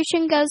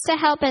contribution goes to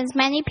help as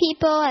many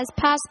people as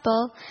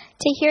possible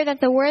to hear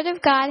that the Word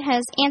of God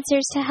has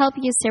answers to help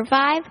you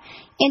survive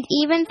and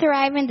even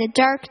thrive in the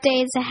dark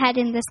days ahead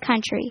in this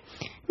country.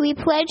 We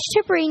pledge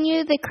to bring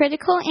you the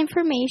critical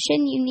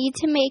information you need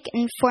to make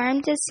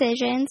informed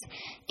decisions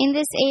in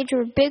this age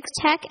where big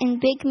tech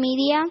and big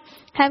media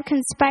have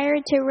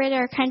conspired to rid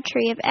our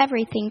country of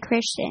everything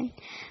Christian.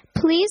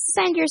 Please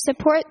send your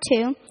support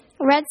to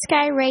Red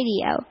Sky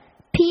Radio,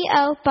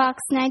 P.O.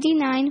 Box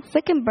 99,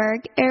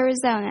 Wickenburg,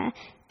 Arizona,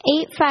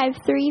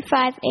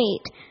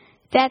 85358.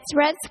 That's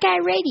Red Sky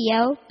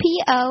Radio,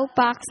 P.O.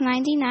 Box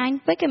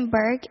 99,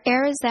 Wickenburg,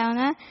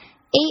 Arizona,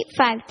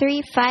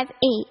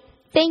 85358.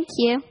 Thank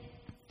you.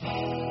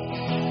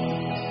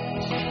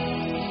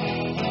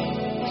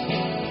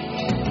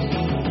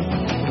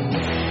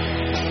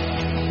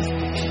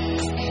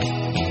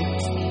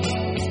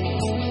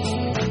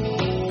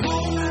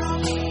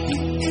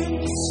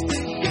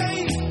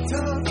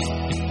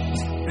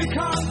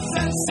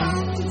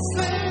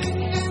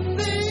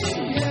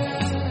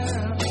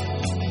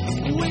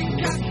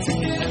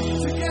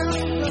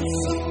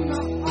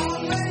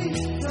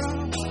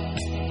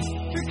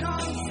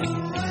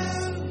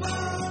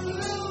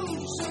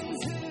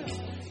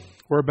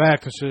 We're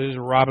back. This is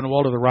Robin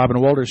Walter, the Robin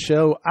Walter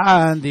Show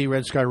on the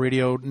Red Sky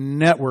Radio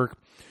Network.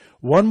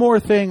 One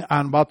more thing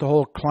on about the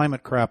whole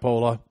climate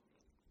crapola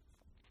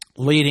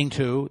leading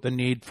to the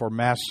need for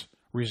mass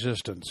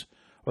resistance.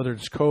 Whether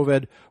it's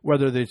COVID,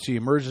 whether it's the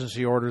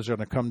emergency orders are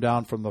going to come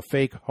down from the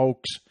fake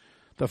hoax,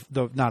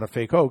 not a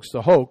fake hoax,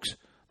 the hoax,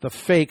 the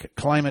fake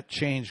climate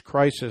change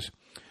crisis,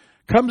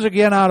 comes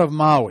again out of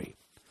Maui.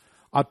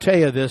 I'll tell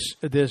you,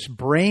 this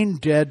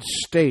brain-dead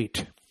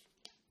state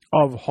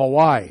of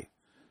Hawaii.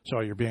 So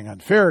you're being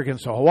unfair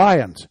against the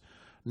Hawaiians.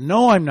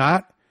 No, I'm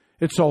not.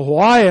 It's the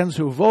Hawaiians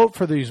who vote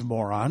for these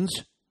morons,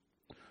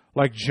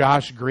 like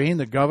Josh Green,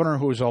 the governor,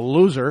 who is a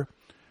loser.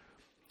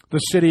 The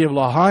city of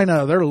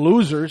Lahaina, they're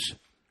losers.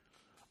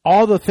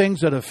 All the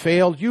things that have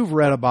failed, you've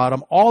read about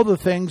them. All the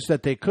things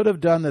that they could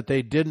have done that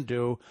they didn't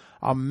do.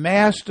 A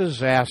mass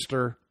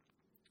disaster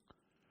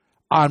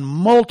on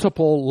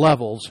multiple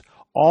levels,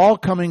 all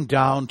coming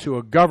down to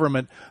a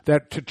government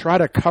that, to try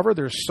to cover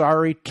their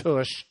sorry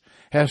tush,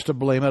 has to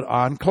blame it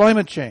on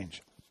climate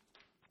change.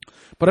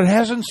 But it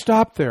hasn't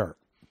stopped there.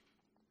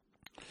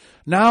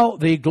 Now,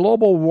 the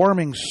global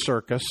warming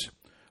circus,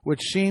 which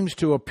seems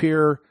to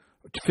appear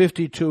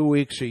 52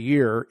 weeks a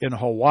year in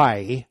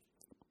Hawaii,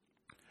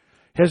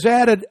 has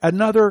added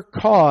another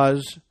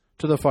cause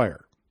to the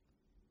fire.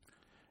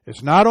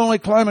 It's not only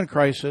climate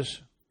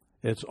crisis,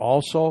 it's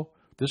also,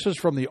 this is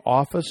from the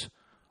Office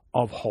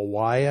of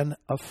Hawaiian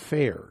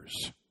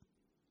Affairs,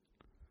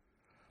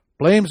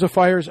 blames the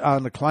fires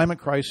on the climate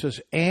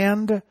crisis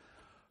and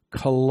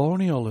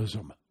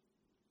colonialism.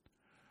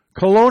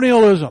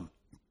 Colonialism.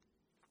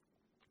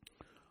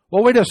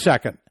 Well, wait a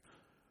second.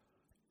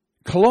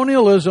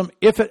 Colonialism,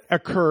 if it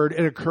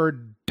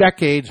occurred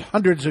decades,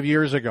 hundreds of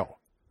years ago.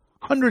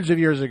 Hundreds of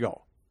years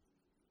ago.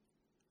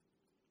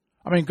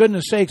 I mean,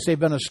 goodness sakes, they've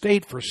been a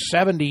state for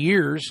 70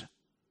 years.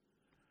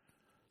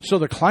 So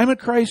the climate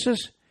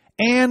crisis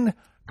and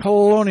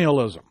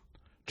colonialism.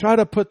 Try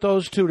to put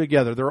those two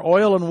together. They're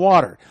oil and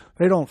water.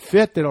 They don't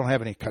fit. They don't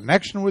have any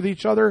connection with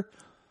each other.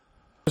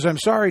 Because I'm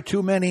sorry,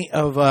 too many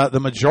of the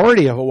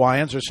majority of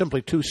Hawaiians are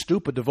simply too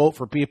stupid to vote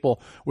for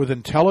people with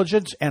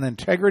intelligence and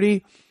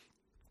integrity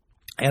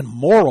and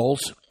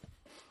morals.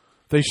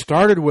 They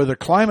started with a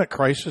climate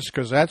crisis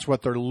because that's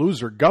what their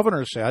loser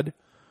governor said.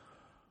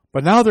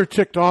 But now they're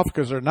ticked off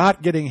because they're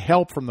not getting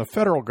help from the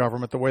federal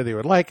government the way they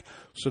would like.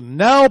 So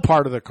now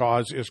part of the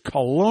cause is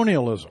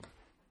colonialism.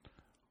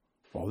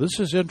 Well, this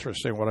is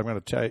interesting, what I'm going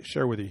to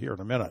share with you here in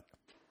a minute.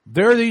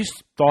 There are these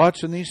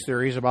thoughts and these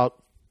theories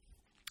about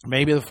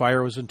maybe the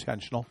fire was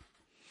intentional.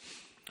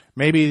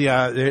 Maybe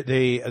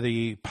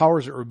the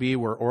powers that be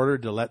were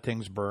ordered to let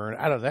things burn.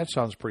 I don't know, that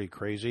sounds pretty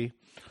crazy.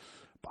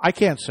 I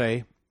can't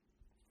say,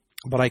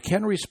 but I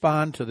can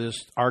respond to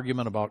this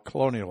argument about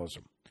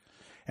colonialism.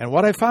 And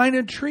what I find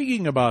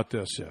intriguing about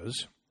this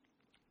is,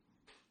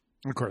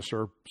 of course,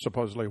 they're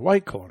supposedly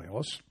white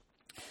colonialists,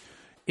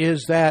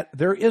 is that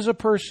there is a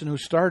person who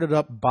I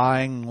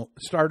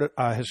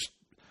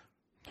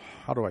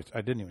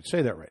didn't even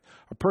say that right.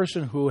 A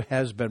person who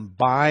has been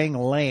buying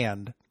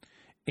land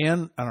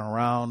in and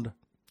around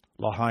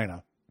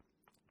Lahaina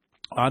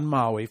on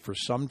Maui for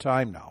some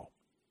time now.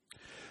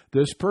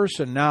 This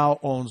person now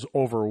owns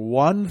over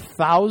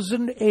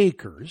 1,000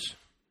 acres.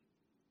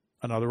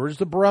 In other words,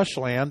 the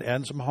brushland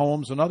and some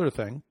homes and other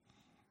thing.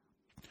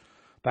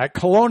 That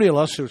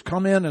colonialist who's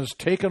come in and has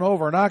taken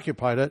over and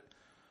occupied it,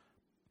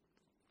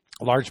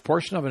 a large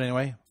portion of it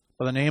anyway,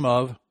 by the name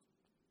of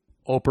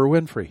Oprah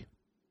Winfrey.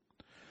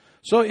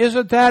 So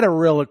isn't that a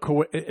real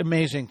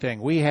amazing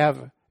thing? We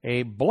have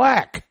a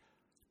black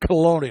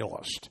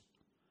colonialist.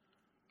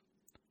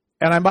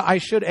 And I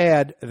should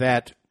add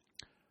that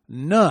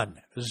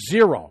none,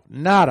 zero,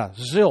 nada,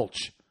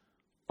 zilch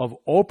of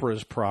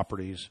Oprah's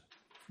properties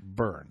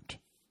burned.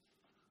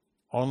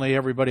 only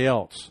everybody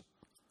else.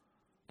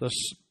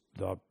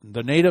 The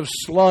native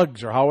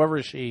slugs, or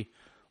however she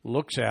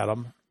looks at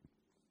them.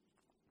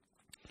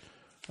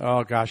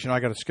 Oh, gosh, I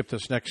got to skip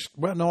this next.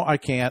 Well, no, I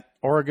can't.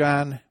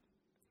 Oregon,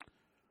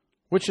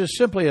 which is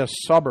simply a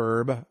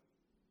suburb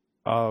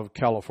of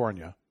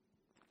California.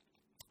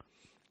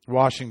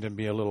 Washington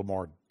be a little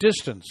more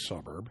distant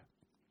suburb.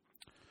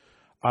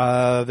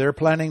 They're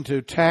planning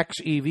to tax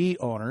EV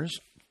owners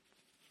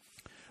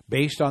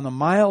based on the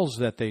miles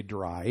that they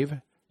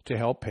drive to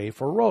help pay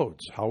for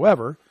roads.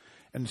 However,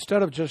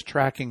 instead of just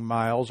tracking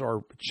miles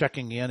or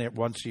checking in at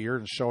once a year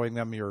and showing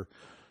them your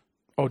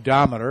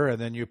odometer, and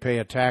then you pay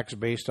a tax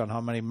based on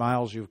how many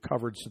miles you've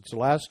covered since the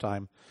last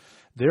time,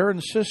 they're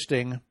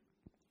insisting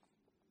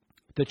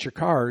that your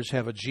cars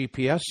have a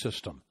GPS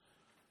system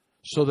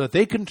so that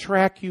they can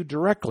track you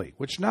directly,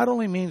 which not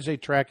only means they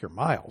track your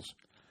miles.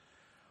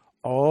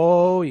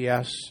 Oh,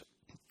 yes,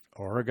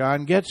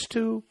 Oregon gets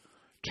to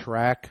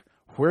track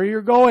where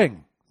you're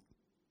going,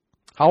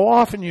 how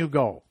often you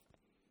go,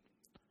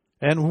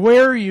 and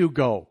where you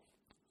go.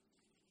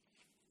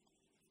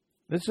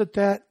 Isn't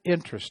that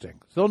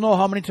interesting? They'll know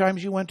how many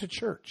times you went to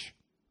church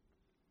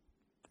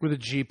with a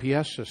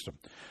GPS system.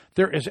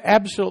 There is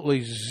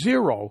absolutely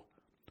zero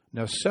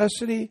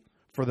necessity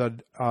for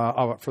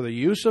the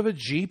use of a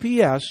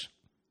GPS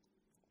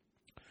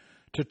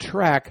to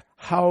track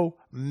how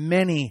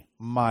many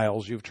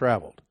miles you've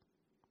traveled.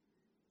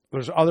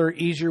 There's other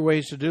easier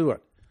ways to do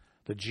it.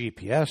 The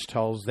GPS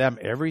tells them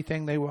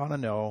everything they want to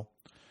know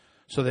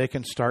so they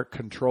can start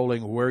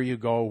controlling where you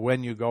go,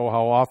 when you go,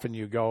 how often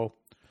you go.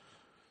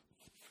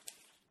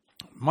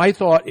 My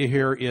thought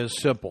here is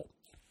simple.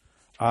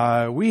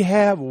 We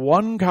have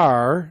one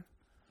car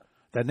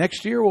that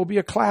next year will be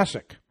a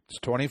classic. It's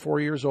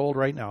 24 years old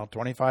right now.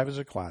 25 is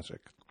a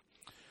classic.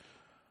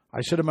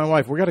 I said to my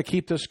wife, we've got to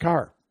keep this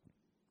car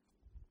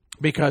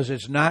because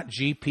it's not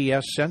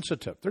GPS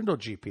sensitive. There's no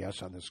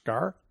GPS on this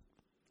car.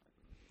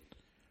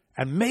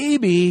 And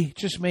maybe,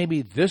 just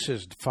maybe, this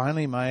is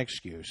finally my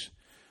excuse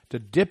to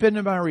dip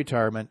into my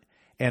retirement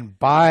and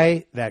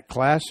buy that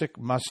classic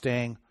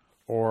Mustang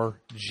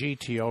or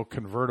GTO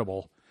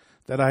convertible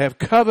that I have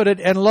coveted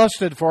and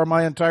lusted for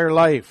my entire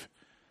life,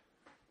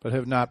 but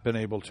have not been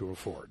able to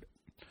afford.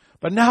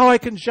 But now I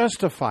can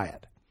justify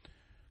it,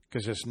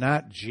 because it's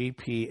not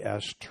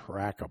GPS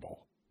trackable.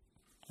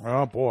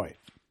 Oh, boy.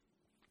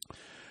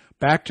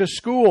 Back to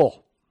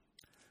school.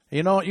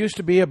 It used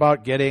to be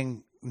about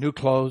getting new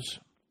clothes,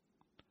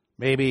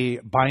 maybe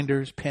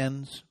binders,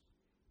 pens,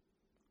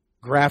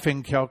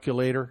 graphing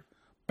calculator,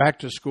 back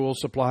to school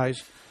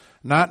supplies.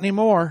 Not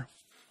anymore.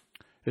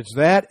 It's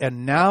that,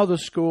 and now the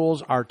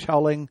schools are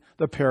telling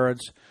the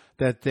parents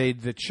that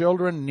the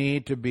children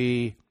need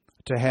to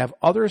have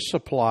other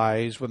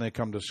supplies when they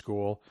come to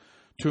school,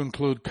 to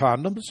include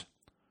condoms,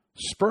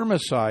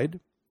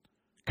 spermicide,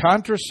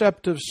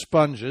 contraceptive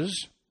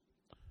sponges,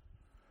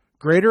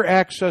 greater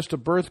access to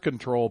birth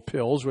control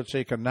pills, which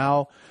they can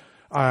now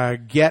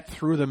get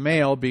through the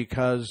mail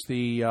because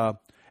the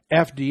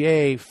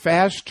FDA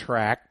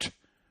fast-tracked,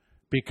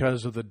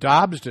 because of the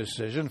Dobbs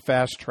decision,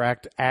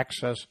 fast-tracked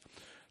access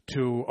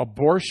to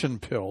abortion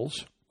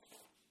pills.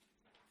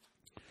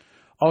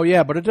 Oh,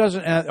 yeah, but it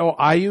doesn't.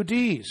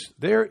 IUDs,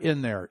 they're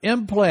in there.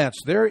 Implants,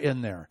 they're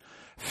in there.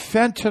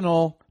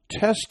 Fentanyl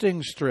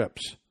testing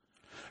strips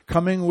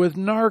coming with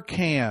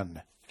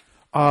Narcan.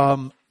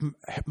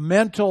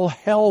 Mental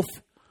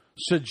health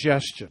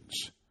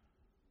suggestions.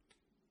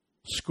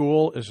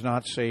 School is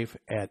not safe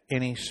at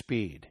any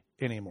speed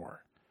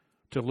anymore.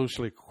 To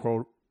loosely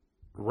quote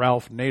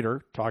Ralph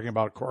Nader, talking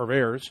about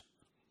Corvairs.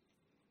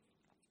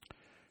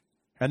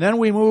 And then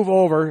we move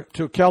over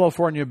to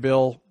California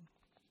Bill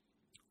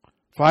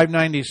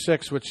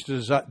 596, which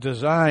is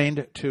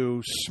designed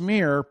to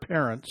smear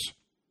parents,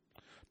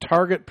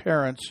 target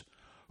parents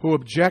who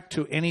object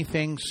to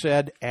anything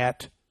said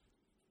at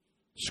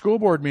school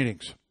board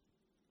meetings.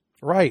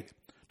 Right.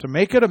 To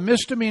make it a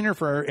misdemeanor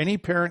for any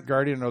parent,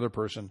 guardian, or other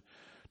person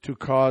to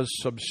cause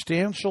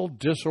substantial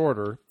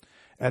disorder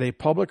at a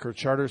public or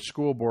charter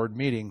school board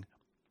meeting.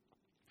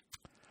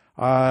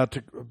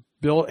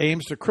 Bill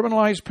aims to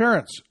criminalize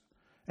parents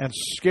and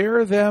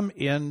scare them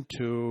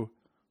into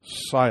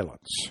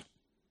silence.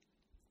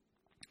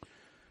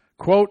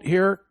 Quote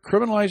here,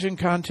 criminalizing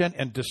content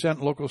and dissent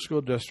in local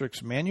school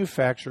districts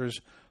manufactures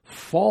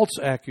false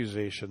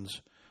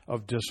accusations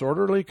of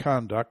disorderly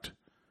conduct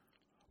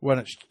when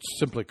it's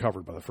simply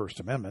covered by the First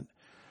Amendment,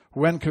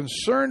 when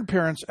concerned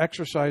parents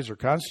exercise their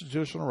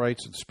constitutional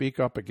rights and speak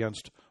up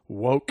against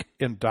woke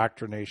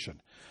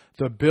indoctrination.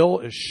 The bill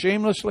is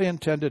shamelessly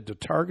intended to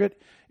target,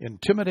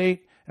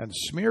 intimidate, and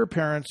smear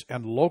parents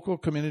and local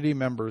community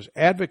members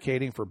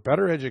advocating for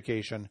better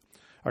education,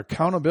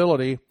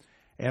 accountability,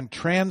 and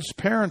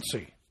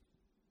transparency.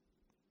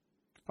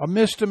 A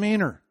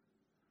misdemeanor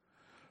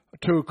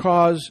to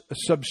cause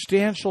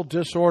substantial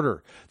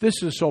disorder.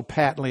 This is so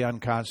patently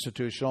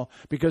unconstitutional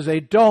because they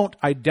don't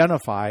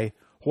identify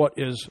what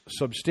is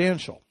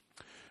substantial.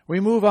 We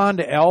move on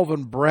to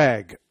Alvin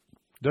Bragg.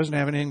 Doesn't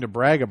have anything to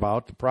brag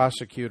about. The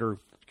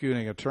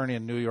prosecuting attorney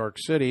in New York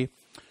City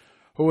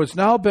who has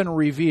now been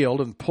revealed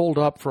and pulled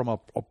up from a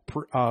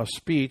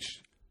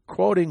speech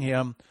quoting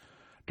him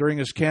during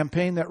his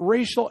campaign that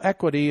racial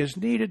equity is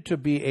needed to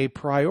be a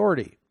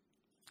priority,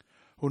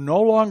 who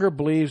no longer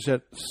believes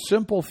that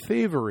simple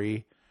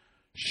thievery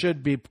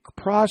should be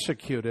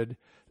prosecuted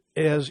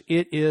as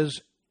it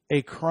is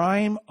a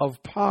crime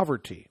of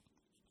poverty,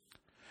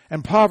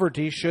 and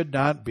poverty should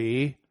not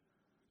be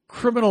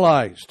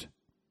criminalized.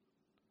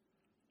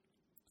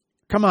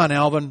 Come on,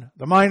 Alvin.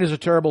 The mind is a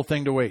terrible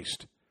thing to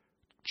waste.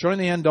 Join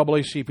the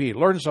NAACP.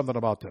 Learn something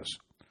about this.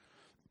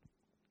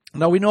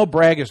 Now, we know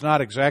Bragg is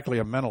not exactly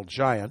a mental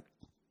giant.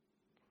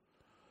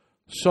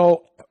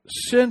 So,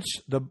 since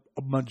the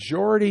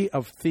majority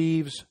of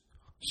thieves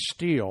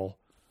steal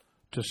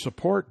to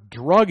support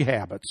drug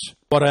habits,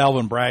 what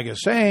Alvin Bragg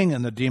is saying,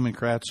 and the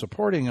Democrats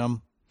supporting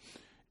him,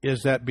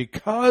 is that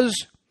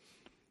because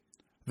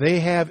they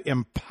have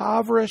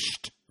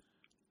impoverished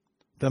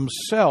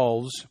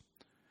themselves,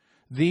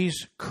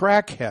 these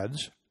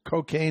crackheads,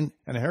 cocaine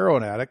and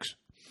heroin addicts,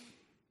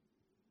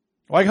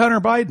 like Hunter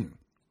Biden,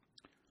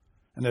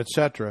 and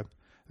etc.,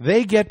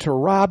 they get to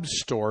rob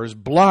stores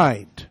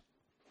blind.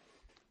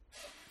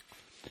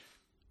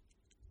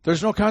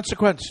 There's no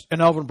consequence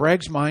in Alvin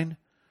Bragg's mind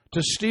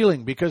to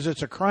stealing because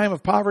it's a crime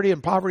of poverty,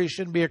 and poverty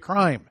shouldn't be a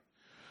crime,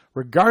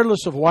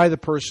 regardless of why the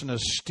person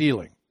is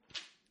stealing.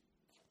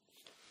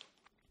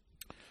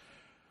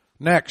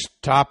 Next,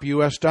 top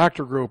U.S.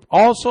 doctor group,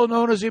 also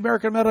known as the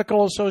American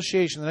Medical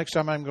Association. The next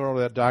time I'm going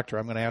to that doctor,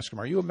 I'm going to ask him,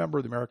 are you a member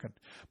of the American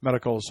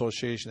Medical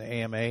Association, the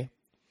AMA?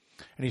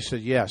 And he said,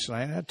 yes. And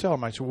I tell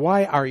him, I said,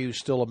 why are you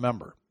still a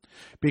member?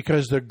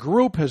 Because the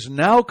group has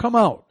now come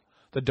out.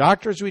 The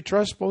doctors we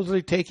trust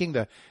supposedly taking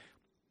the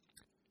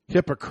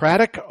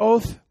Hippocratic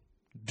oath,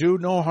 do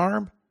no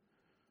harm,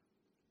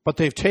 but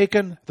they've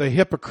taken the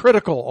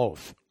hypocritical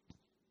oath.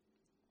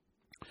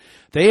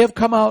 They have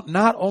come out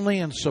not only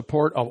in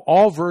support of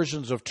all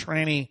versions of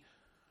tranny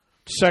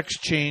sex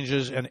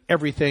changes and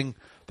everything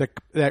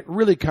that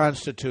really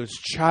constitutes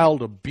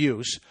child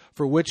abuse,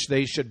 for which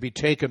they should be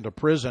taken to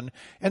prison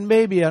and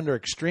maybe under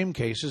extreme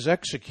cases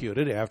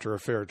executed after a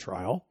fair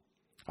trial.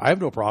 I have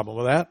no problem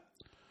with that.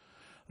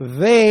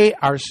 They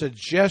are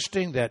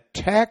suggesting that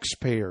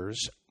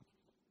taxpayers,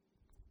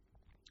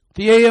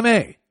 the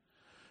AMA,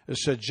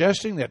 is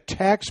suggesting that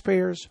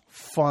taxpayers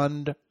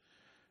fund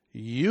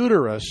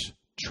uterus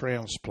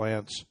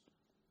transplants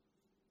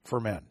for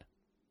men.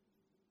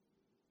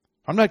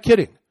 I'm not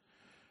kidding.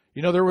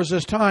 You know, there was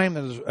this time,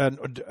 and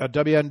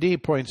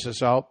WND points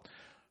this out,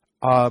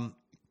 that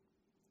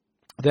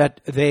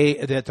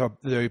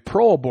the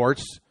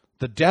pro-aborts,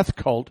 the death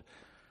cult,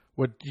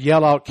 would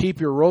yell out,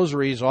 "Keep your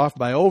rosaries off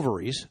my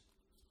ovaries."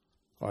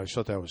 Oh, I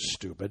thought that was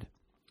stupid.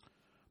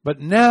 But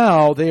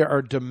now they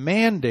are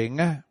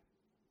demanding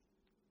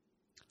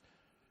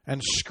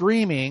and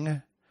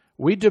screaming,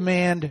 we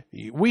demand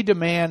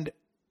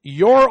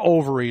your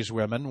ovaries,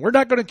 women. We're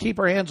not going to keep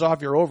our hands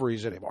off your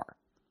ovaries anymore.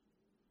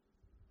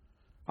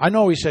 I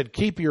know he said,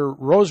 keep your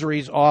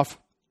rosaries off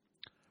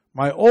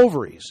my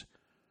ovaries.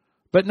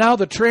 But now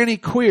the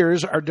tranny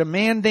queers are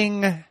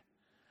demanding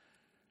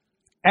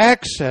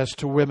access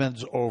to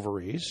women's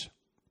ovaries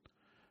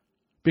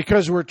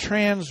because we're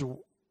trans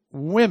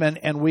women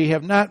and we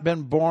have not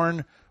been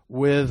born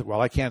with,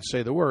 well, I can't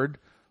say the word,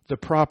 the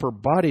proper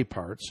body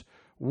parts.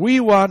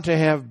 We want to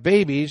have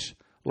babies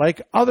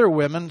like other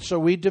women, so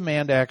we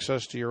demand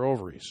access to your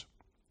ovaries.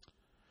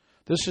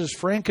 This is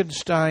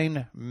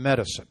Frankenstein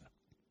medicine.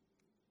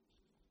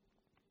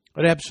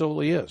 It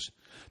absolutely is.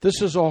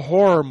 This is a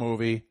horror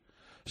movie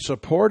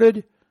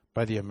supported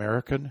by the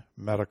American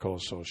Medical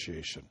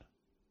Association.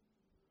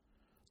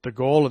 The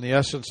goal and the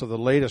essence of the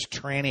latest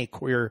tranny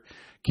queer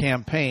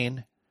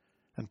campaign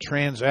and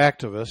trans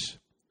activists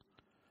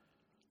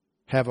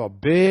have a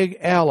big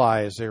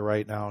ally, as they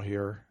right now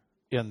here,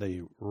 in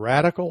the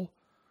radical,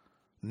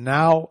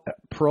 now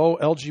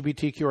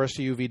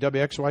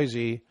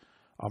pro-LGBTQ/RSTU-VWXYZ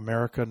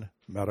American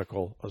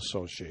Medical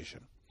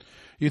Association.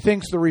 You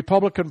think the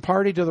Republican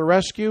Party to the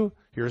rescue?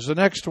 Here's the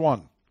next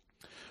one.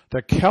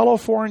 The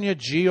California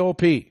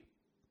GOP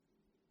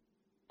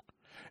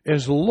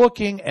is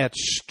looking at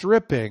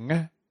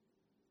stripping.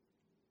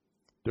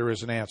 There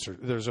is an answer.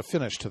 There's a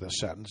finish to the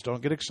sentence.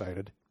 Don't get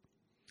excited.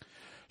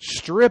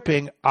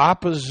 Stripping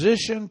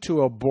opposition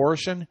to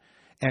abortion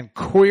and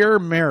queer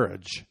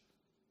marriage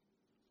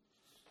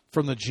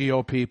from the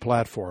GOP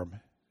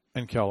platform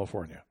in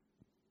California.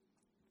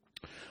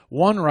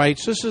 One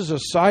writes, this is a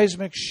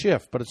seismic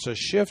shift, but it's a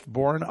shift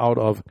born out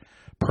of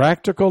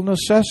practical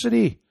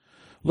necessity.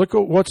 Look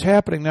at what's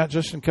happening, not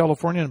just in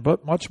California,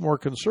 but much more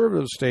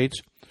conservative states,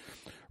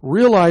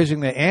 realizing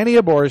that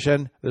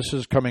anti-abortion, this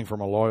is coming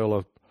from a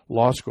Loyola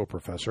law school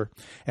professor,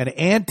 and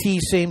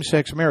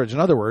anti-same-sex marriage, in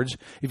other words,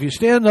 if you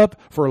stand up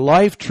for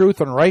life, truth,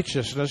 and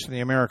righteousness in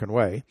the American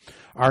way,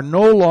 are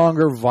no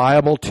longer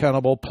viable,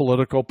 tenable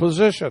political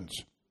positions.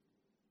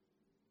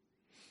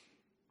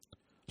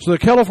 So the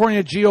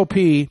California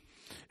GOP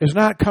is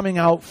not coming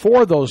out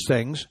for those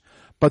things,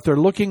 but they're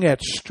looking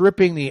at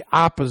stripping the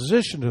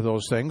opposition to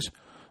those things,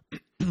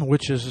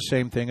 which is the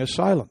same thing as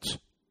silence.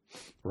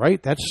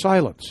 Right? That's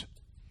silence.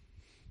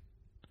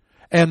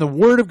 And the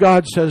Word of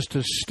God says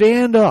to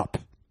stand up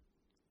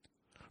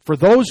for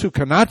those who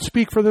cannot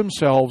speak for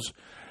themselves,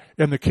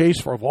 in the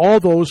case of all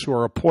those who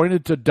are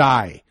appointed to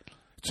die.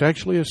 It's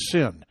actually a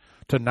sin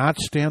to not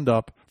stand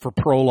up for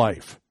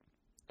pro-life.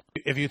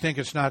 If you think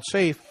it's not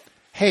safe,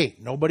 hey,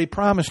 nobody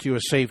promised you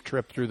a safe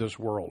trip through this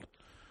world,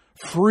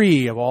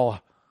 free of all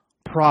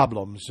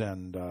problems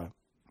and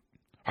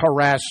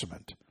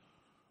harassment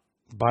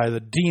by the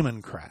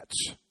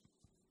Democrats.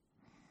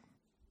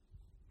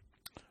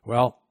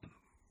 Well,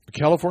 the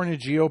California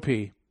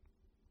GOP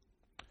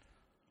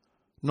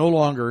no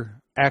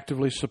longer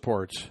actively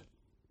supports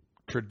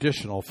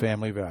traditional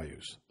family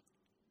values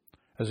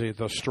as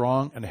the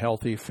strong and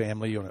healthy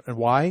family unit. And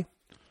why?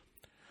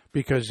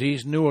 Because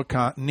these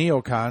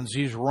neocons,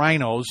 these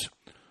rhinos,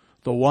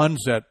 the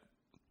ones that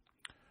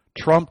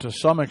Trump to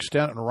some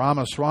extent and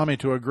Ramaswamy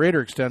to a greater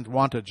extent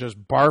want to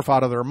just barf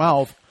out of their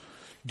mouth,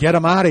 get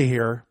them out of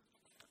here,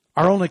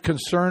 are only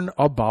concerned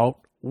about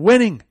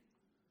winning.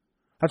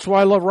 That's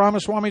why I love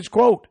Ramaswamy's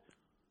quote.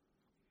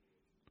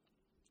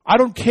 I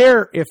don't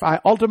care if I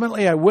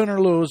win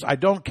or lose. I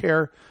don't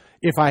care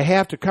if I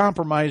have to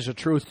compromise the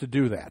truth to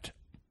do that.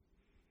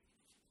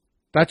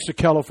 That's the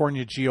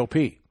California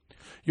GOP.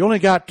 You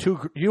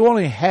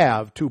only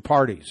have two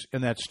parties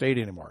in that state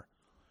anymore.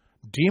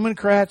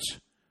 Democrats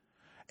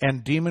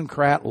and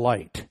Democrat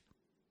Light.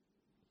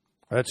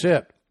 That's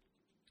it.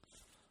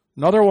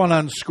 Another one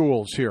on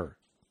schools here.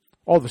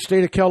 Oh, the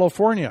state of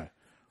California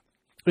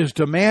is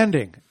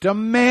demanding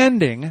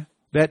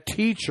that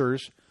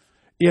teachers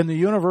in the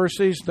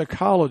universities and the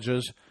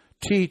colleges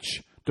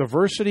teach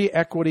diversity,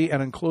 equity,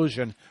 and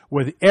inclusion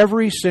with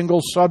every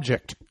single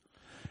subject.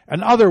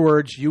 In other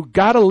words, you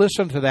got to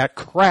listen to that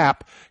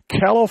crap,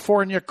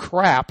 California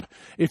crap,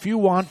 if you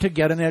want to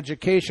get an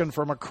education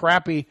from a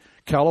crappy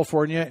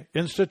California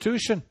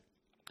institution.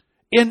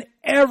 In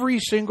every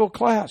single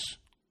class.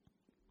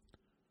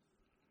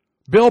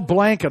 Bill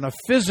Blanken, a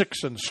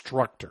physics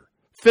instructor,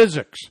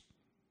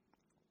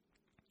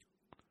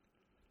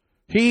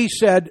 he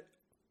said,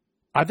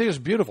 I think it's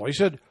beautiful. He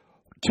said,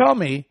 tell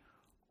me,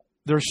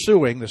 they're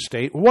suing the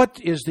state, what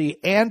is the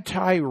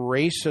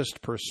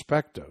anti-racist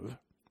perspective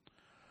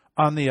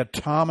on the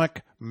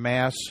atomic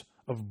mass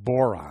of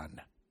boron?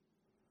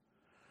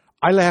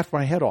 I laughed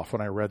my head off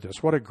when I read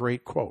this. What a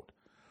great quote.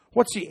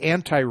 What's the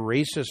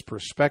anti-racist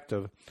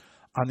perspective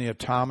on the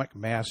atomic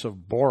mass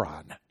of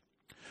boron?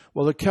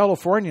 Well, the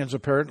Californians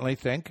apparently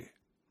think,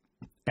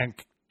 and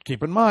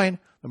keep in mind,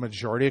 the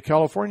majority of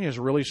California is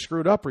really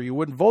screwed up or you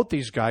wouldn't vote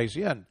these guys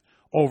in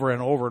over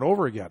and over and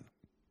over again.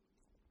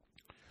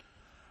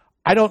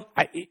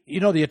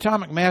 The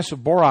atomic mass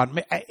of boron,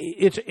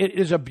 it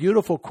is a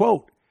beautiful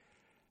quote.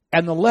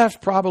 And the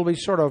left probably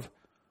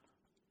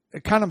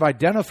kind of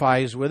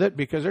identifies with it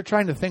because they're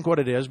trying to think what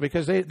it is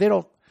because they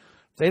don't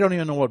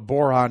even know what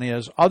boron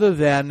is other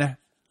than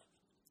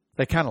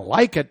they kind of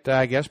like it,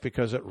 I guess,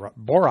 because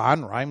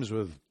boron rhymes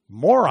with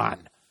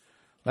moron.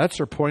 That's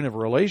their point of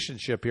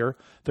relationship here.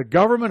 The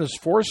government is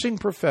forcing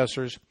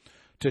professors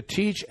to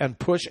teach and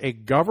push a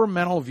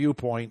governmental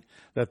viewpoint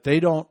that they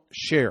don't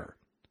share.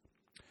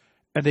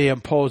 And they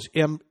impose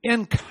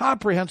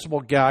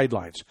incomprehensible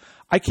guidelines.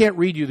 I can't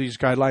read you these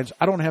guidelines.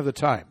 I don't have the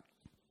time.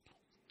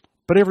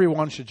 But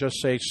everyone should just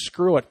say,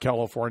 screw it,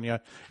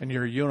 California, and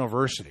your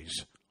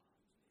universities.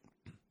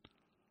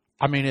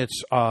 I mean,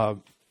 it's...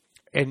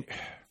 And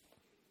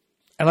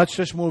let's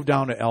just move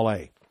down to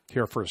L.A.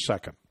 here for a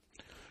second.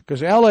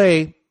 Because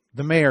L.A.,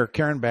 the mayor,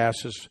 Karen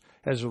Bass,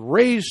 has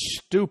raised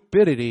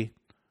stupidity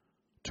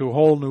to a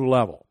whole new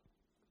level.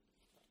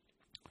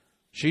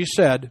 She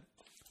said,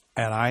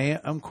 and I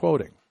am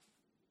quoting,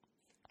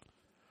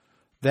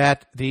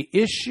 that the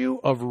issue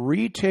of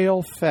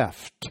retail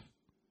theft,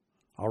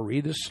 I'll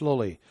read this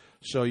slowly,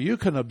 so you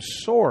can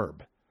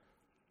absorb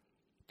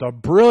the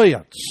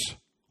brilliance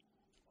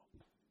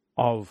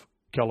of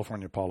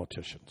California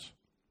politicians.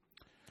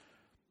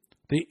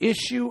 The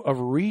issue of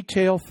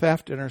retail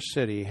theft in our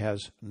city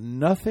has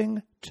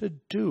nothing to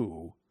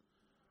do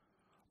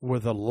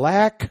with a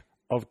lack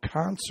of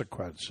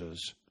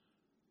consequences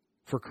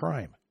for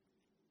crime.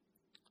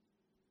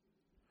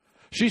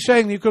 She's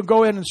saying you could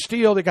go in and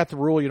steal. They got the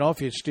rule,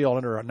 if you steal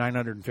under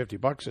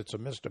 $950, it's a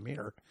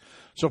misdemeanor.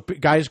 So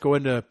guys go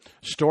into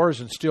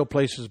stores and steal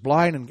places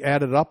blind and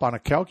add it up on a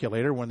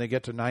calculator. When they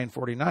get to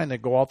 $949, they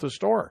go out the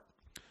store.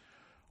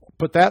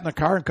 Put that in the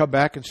car and come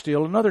back and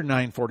steal another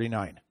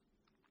 $949.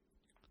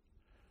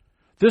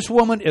 This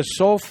woman is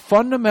so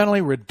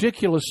fundamentally,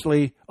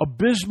 ridiculously,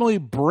 abysmally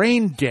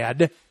brain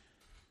dead.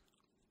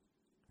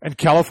 And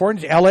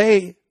California,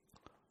 L.A.,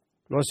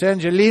 Los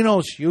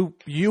Angelinos,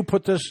 you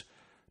put this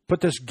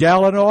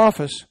gal in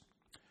office.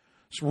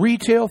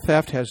 Retail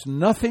theft has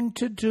nothing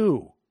to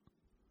do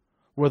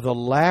with a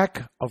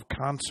lack of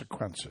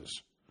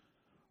consequences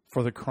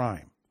for the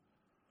crime.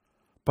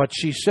 But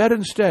she said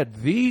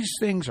instead, these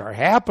things are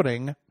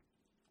happening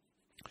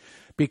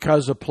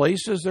because the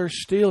places they're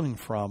stealing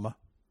from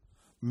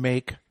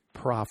make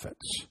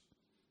profits.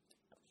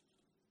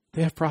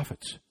 They have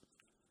profits.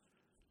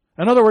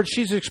 In other words,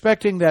 she's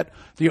expecting that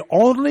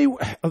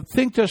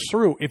think this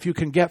through, if you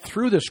can get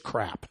through this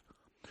crap,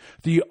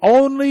 the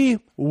only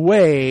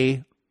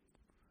way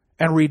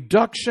and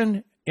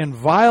reduction in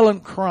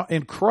violent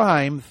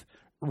crime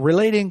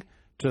relating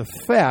to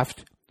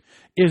theft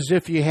is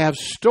if you have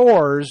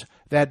stores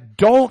that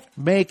don't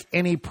make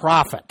any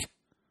profit.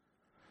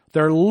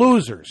 They're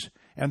losers.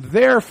 And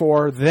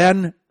therefore,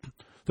 then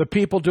the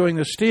people doing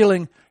the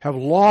stealing have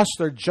lost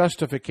their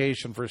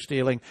justification for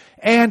stealing,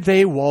 and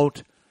they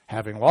won't,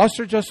 having lost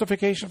their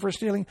justification for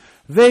stealing,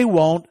 they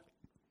won't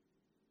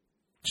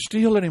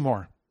steal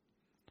anymore.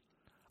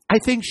 I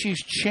think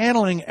she's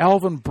channeling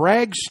Alvin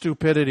Bragg's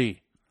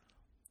stupidity.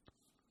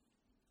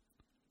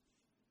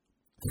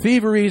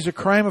 Thievery is a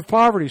crime of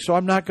poverty, so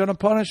I'm not going to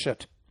punish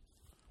it.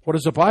 What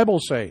does the Bible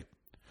say?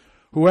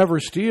 Whoever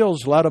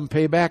steals, let him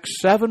pay back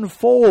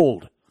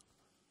sevenfold.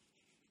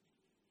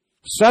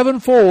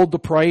 Sevenfold the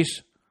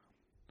price,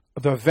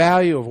 the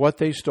value of what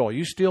they stole.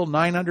 You steal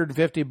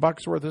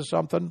 $950 worth of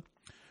something,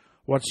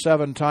 what's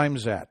 7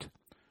 times that?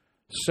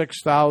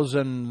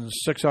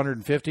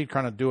 6,650,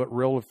 trying to do it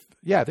real.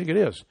 Yeah, I think it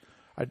is.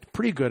 I'm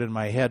pretty good in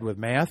my head with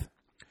math.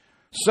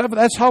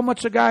 That's how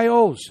much a guy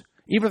owes.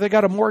 Even if they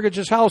got to mortgage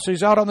his house,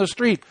 he's out on the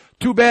street.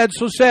 Too bad,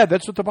 so sad.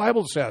 That's what the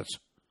Bible says.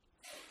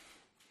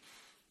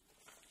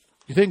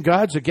 You think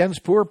God's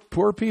against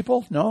poor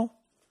people? No.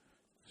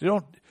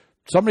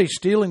 Somebody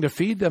stealing to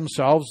feed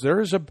themselves,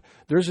 there's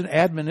an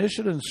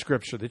admonition in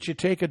Scripture that you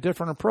take a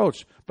different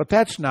approach. But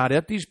that's not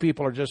it. These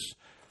people are just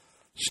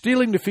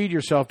stealing to feed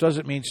yourself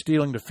doesn't mean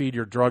stealing to feed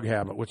your drug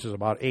habit, which is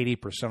about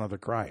 80% of the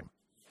crime.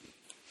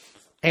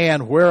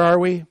 And where are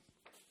we?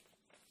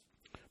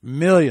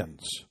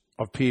 Millions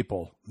of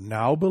people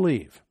now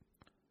believe.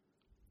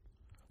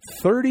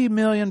 30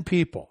 million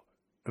people,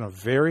 in a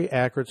very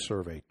accurate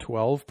survey,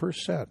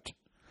 12%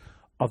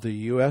 of the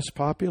U.S.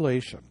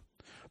 population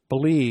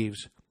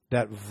believes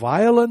that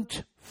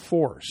violent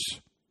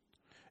force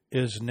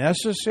is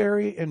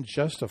necessary and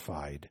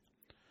justified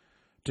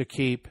to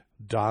keep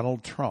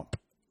Donald Trump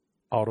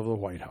out of the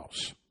White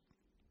House.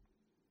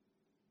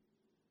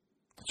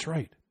 That's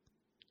right.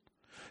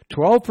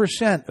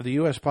 12% of the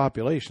U.S.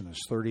 population is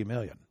 30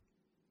 million.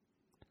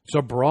 It's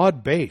a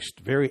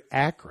broad-based, very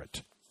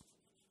accurate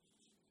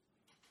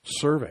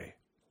survey.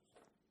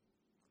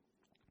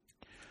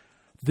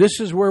 This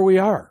is where we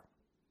are.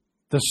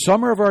 The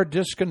summer of our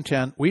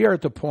discontent, we are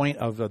at the point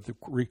of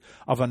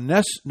a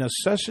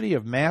necessity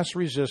of mass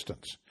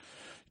resistance.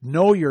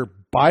 Know your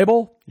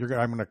Bible. I'm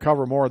going to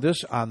cover more of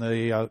this on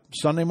the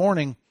Sunday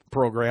morning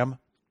program.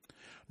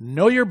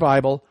 Know your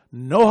Bible.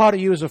 Know how to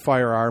use a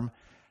firearm.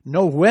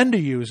 Know when to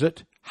use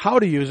it, how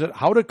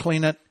to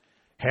clean it.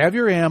 Have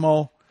your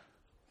ammo,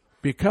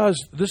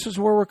 because this is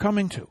where we're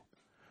coming to.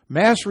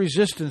 Mass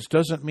resistance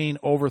doesn't mean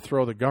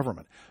overthrow the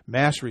government.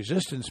 Mass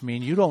resistance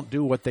means you don't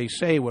do what they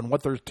say when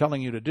what they're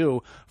telling you to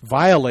do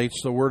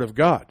violates the Word of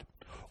God,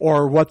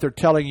 or what they're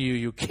telling you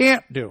you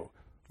can't do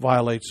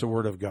violates the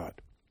Word of God.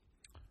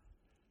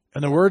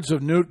 In the words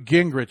of Newt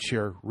Gingrich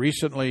here,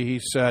 recently he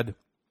said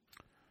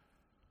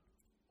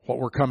what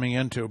we're coming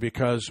into,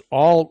 because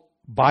all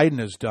Biden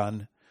has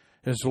done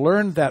is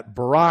learned that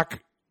Barack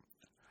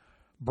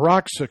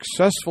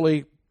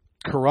successfully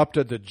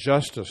corrupted the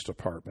Justice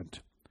Department.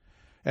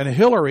 And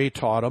Hillary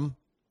taught him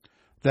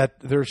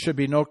that there should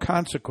be no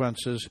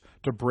consequences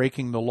to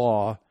breaking the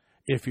law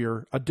if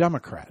you're a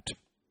Democrat.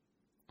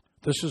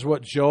 This is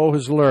what Joe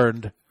has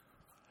learned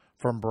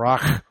from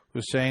Barack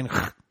Hussein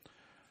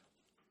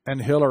and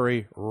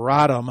Hillary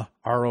Rodham,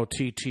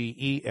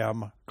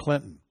 R-O-T-T-E-M,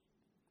 Clinton.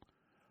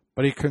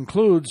 But he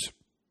concludes,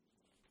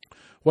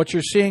 what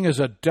you're seeing is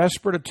a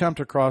desperate attempt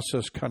across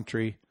this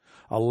country,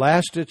 a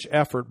last-ditch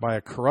effort by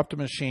a corrupt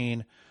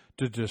machine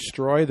to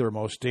destroy their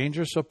most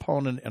dangerous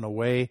opponent in a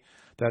way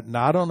that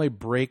not only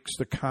breaks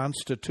the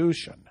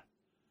Constitution,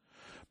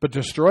 but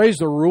destroys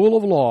the rule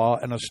of law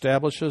and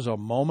establishes a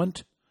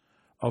moment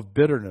of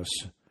bitterness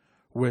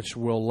which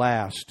will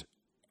last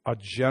a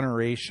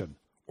generation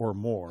or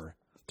more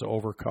to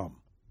overcome.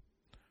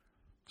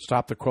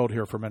 Stop the quote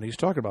here for a minute. He's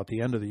talking about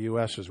the end of the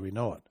U.S. as we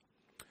know it.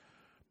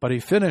 But he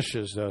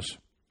finishes this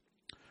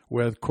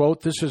with,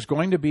 quote, "This is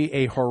going to be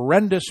a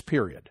horrendous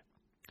period.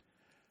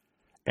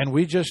 And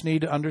we just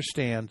need to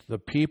understand the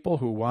people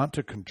who want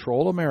to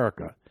control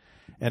America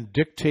and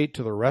dictate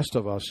to the rest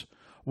of us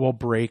will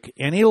break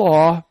any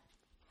law,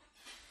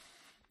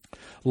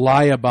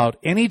 lie about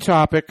any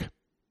topic,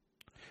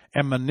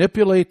 and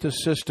manipulate the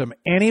system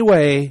any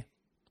way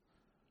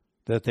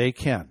that they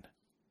can.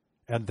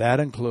 And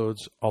that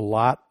includes a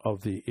lot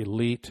of the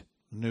elite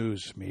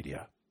news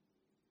media."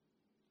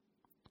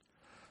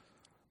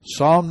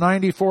 Psalm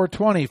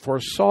 94:20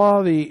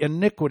 foresaw the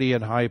iniquity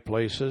in high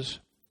places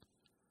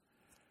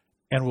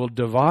and will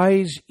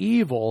devise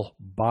evil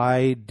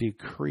by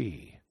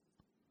decree.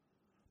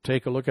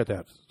 Take a look at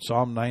that.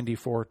 Psalm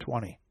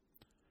 94:20.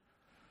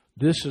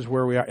 This is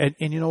where we are. And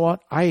you know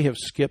what? I have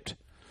skipped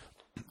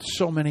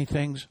so many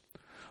things.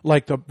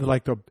 Like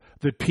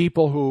the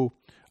people who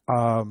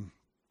got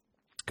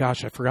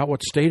gosh, I forgot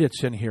what state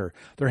it's in here.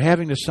 They're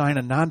having to sign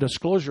a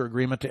non-disclosure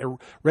agreement to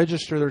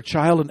register their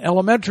child in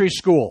elementary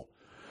school.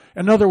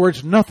 In other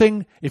words,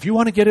 nothing, if you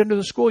want to get into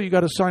the school, you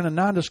got to sign a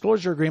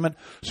non-disclosure agreement,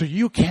 so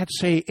you can't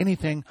say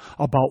anything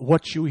about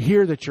what you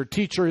hear that your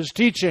teacher is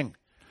teaching.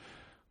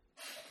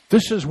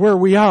 This is where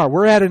we are.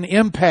 We're at an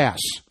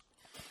impasse.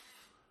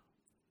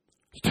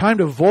 It's time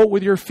to vote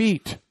with your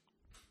feet.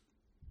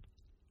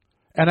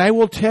 And I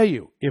will tell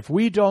you, if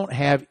we don't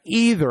have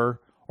either,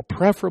 or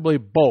preferably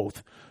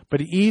both, but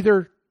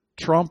either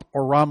Trump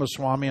or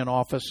Ramaswamy in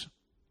office,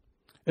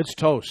 it's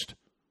toast.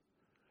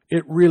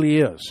 It really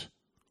is.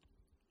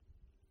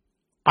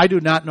 I do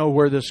not know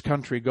where this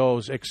country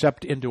goes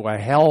except into a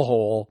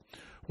hellhole,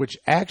 which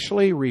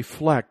actually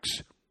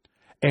reflects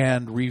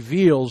and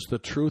reveals the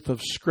truth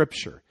of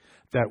Scripture,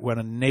 that when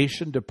a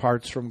nation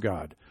departs from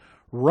God,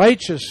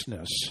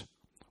 righteousness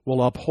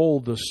will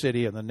uphold the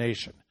city and the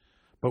nation,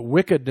 but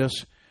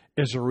wickedness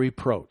is a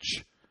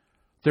reproach.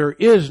 There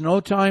is no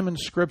time in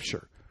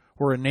Scripture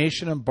where a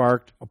nation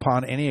embarked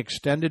upon any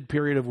extended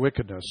period of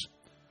wickedness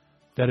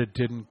that it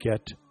didn't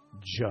get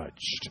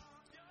judged.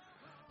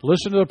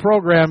 Listen to the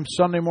program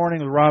Sunday morning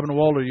with Robin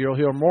Walter. You'll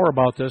hear more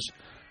about this,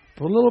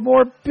 but a little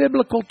more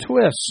biblical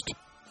twist.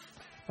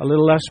 A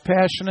little less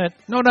passionate.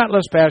 No, not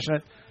less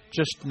passionate,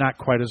 just not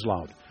quite as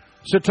loud.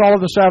 Sit tall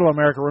in the saddle,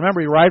 America.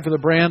 Remember, you ride for the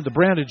brand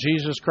of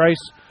Jesus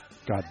Christ.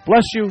 God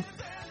bless you.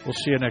 We'll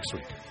see you next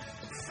week.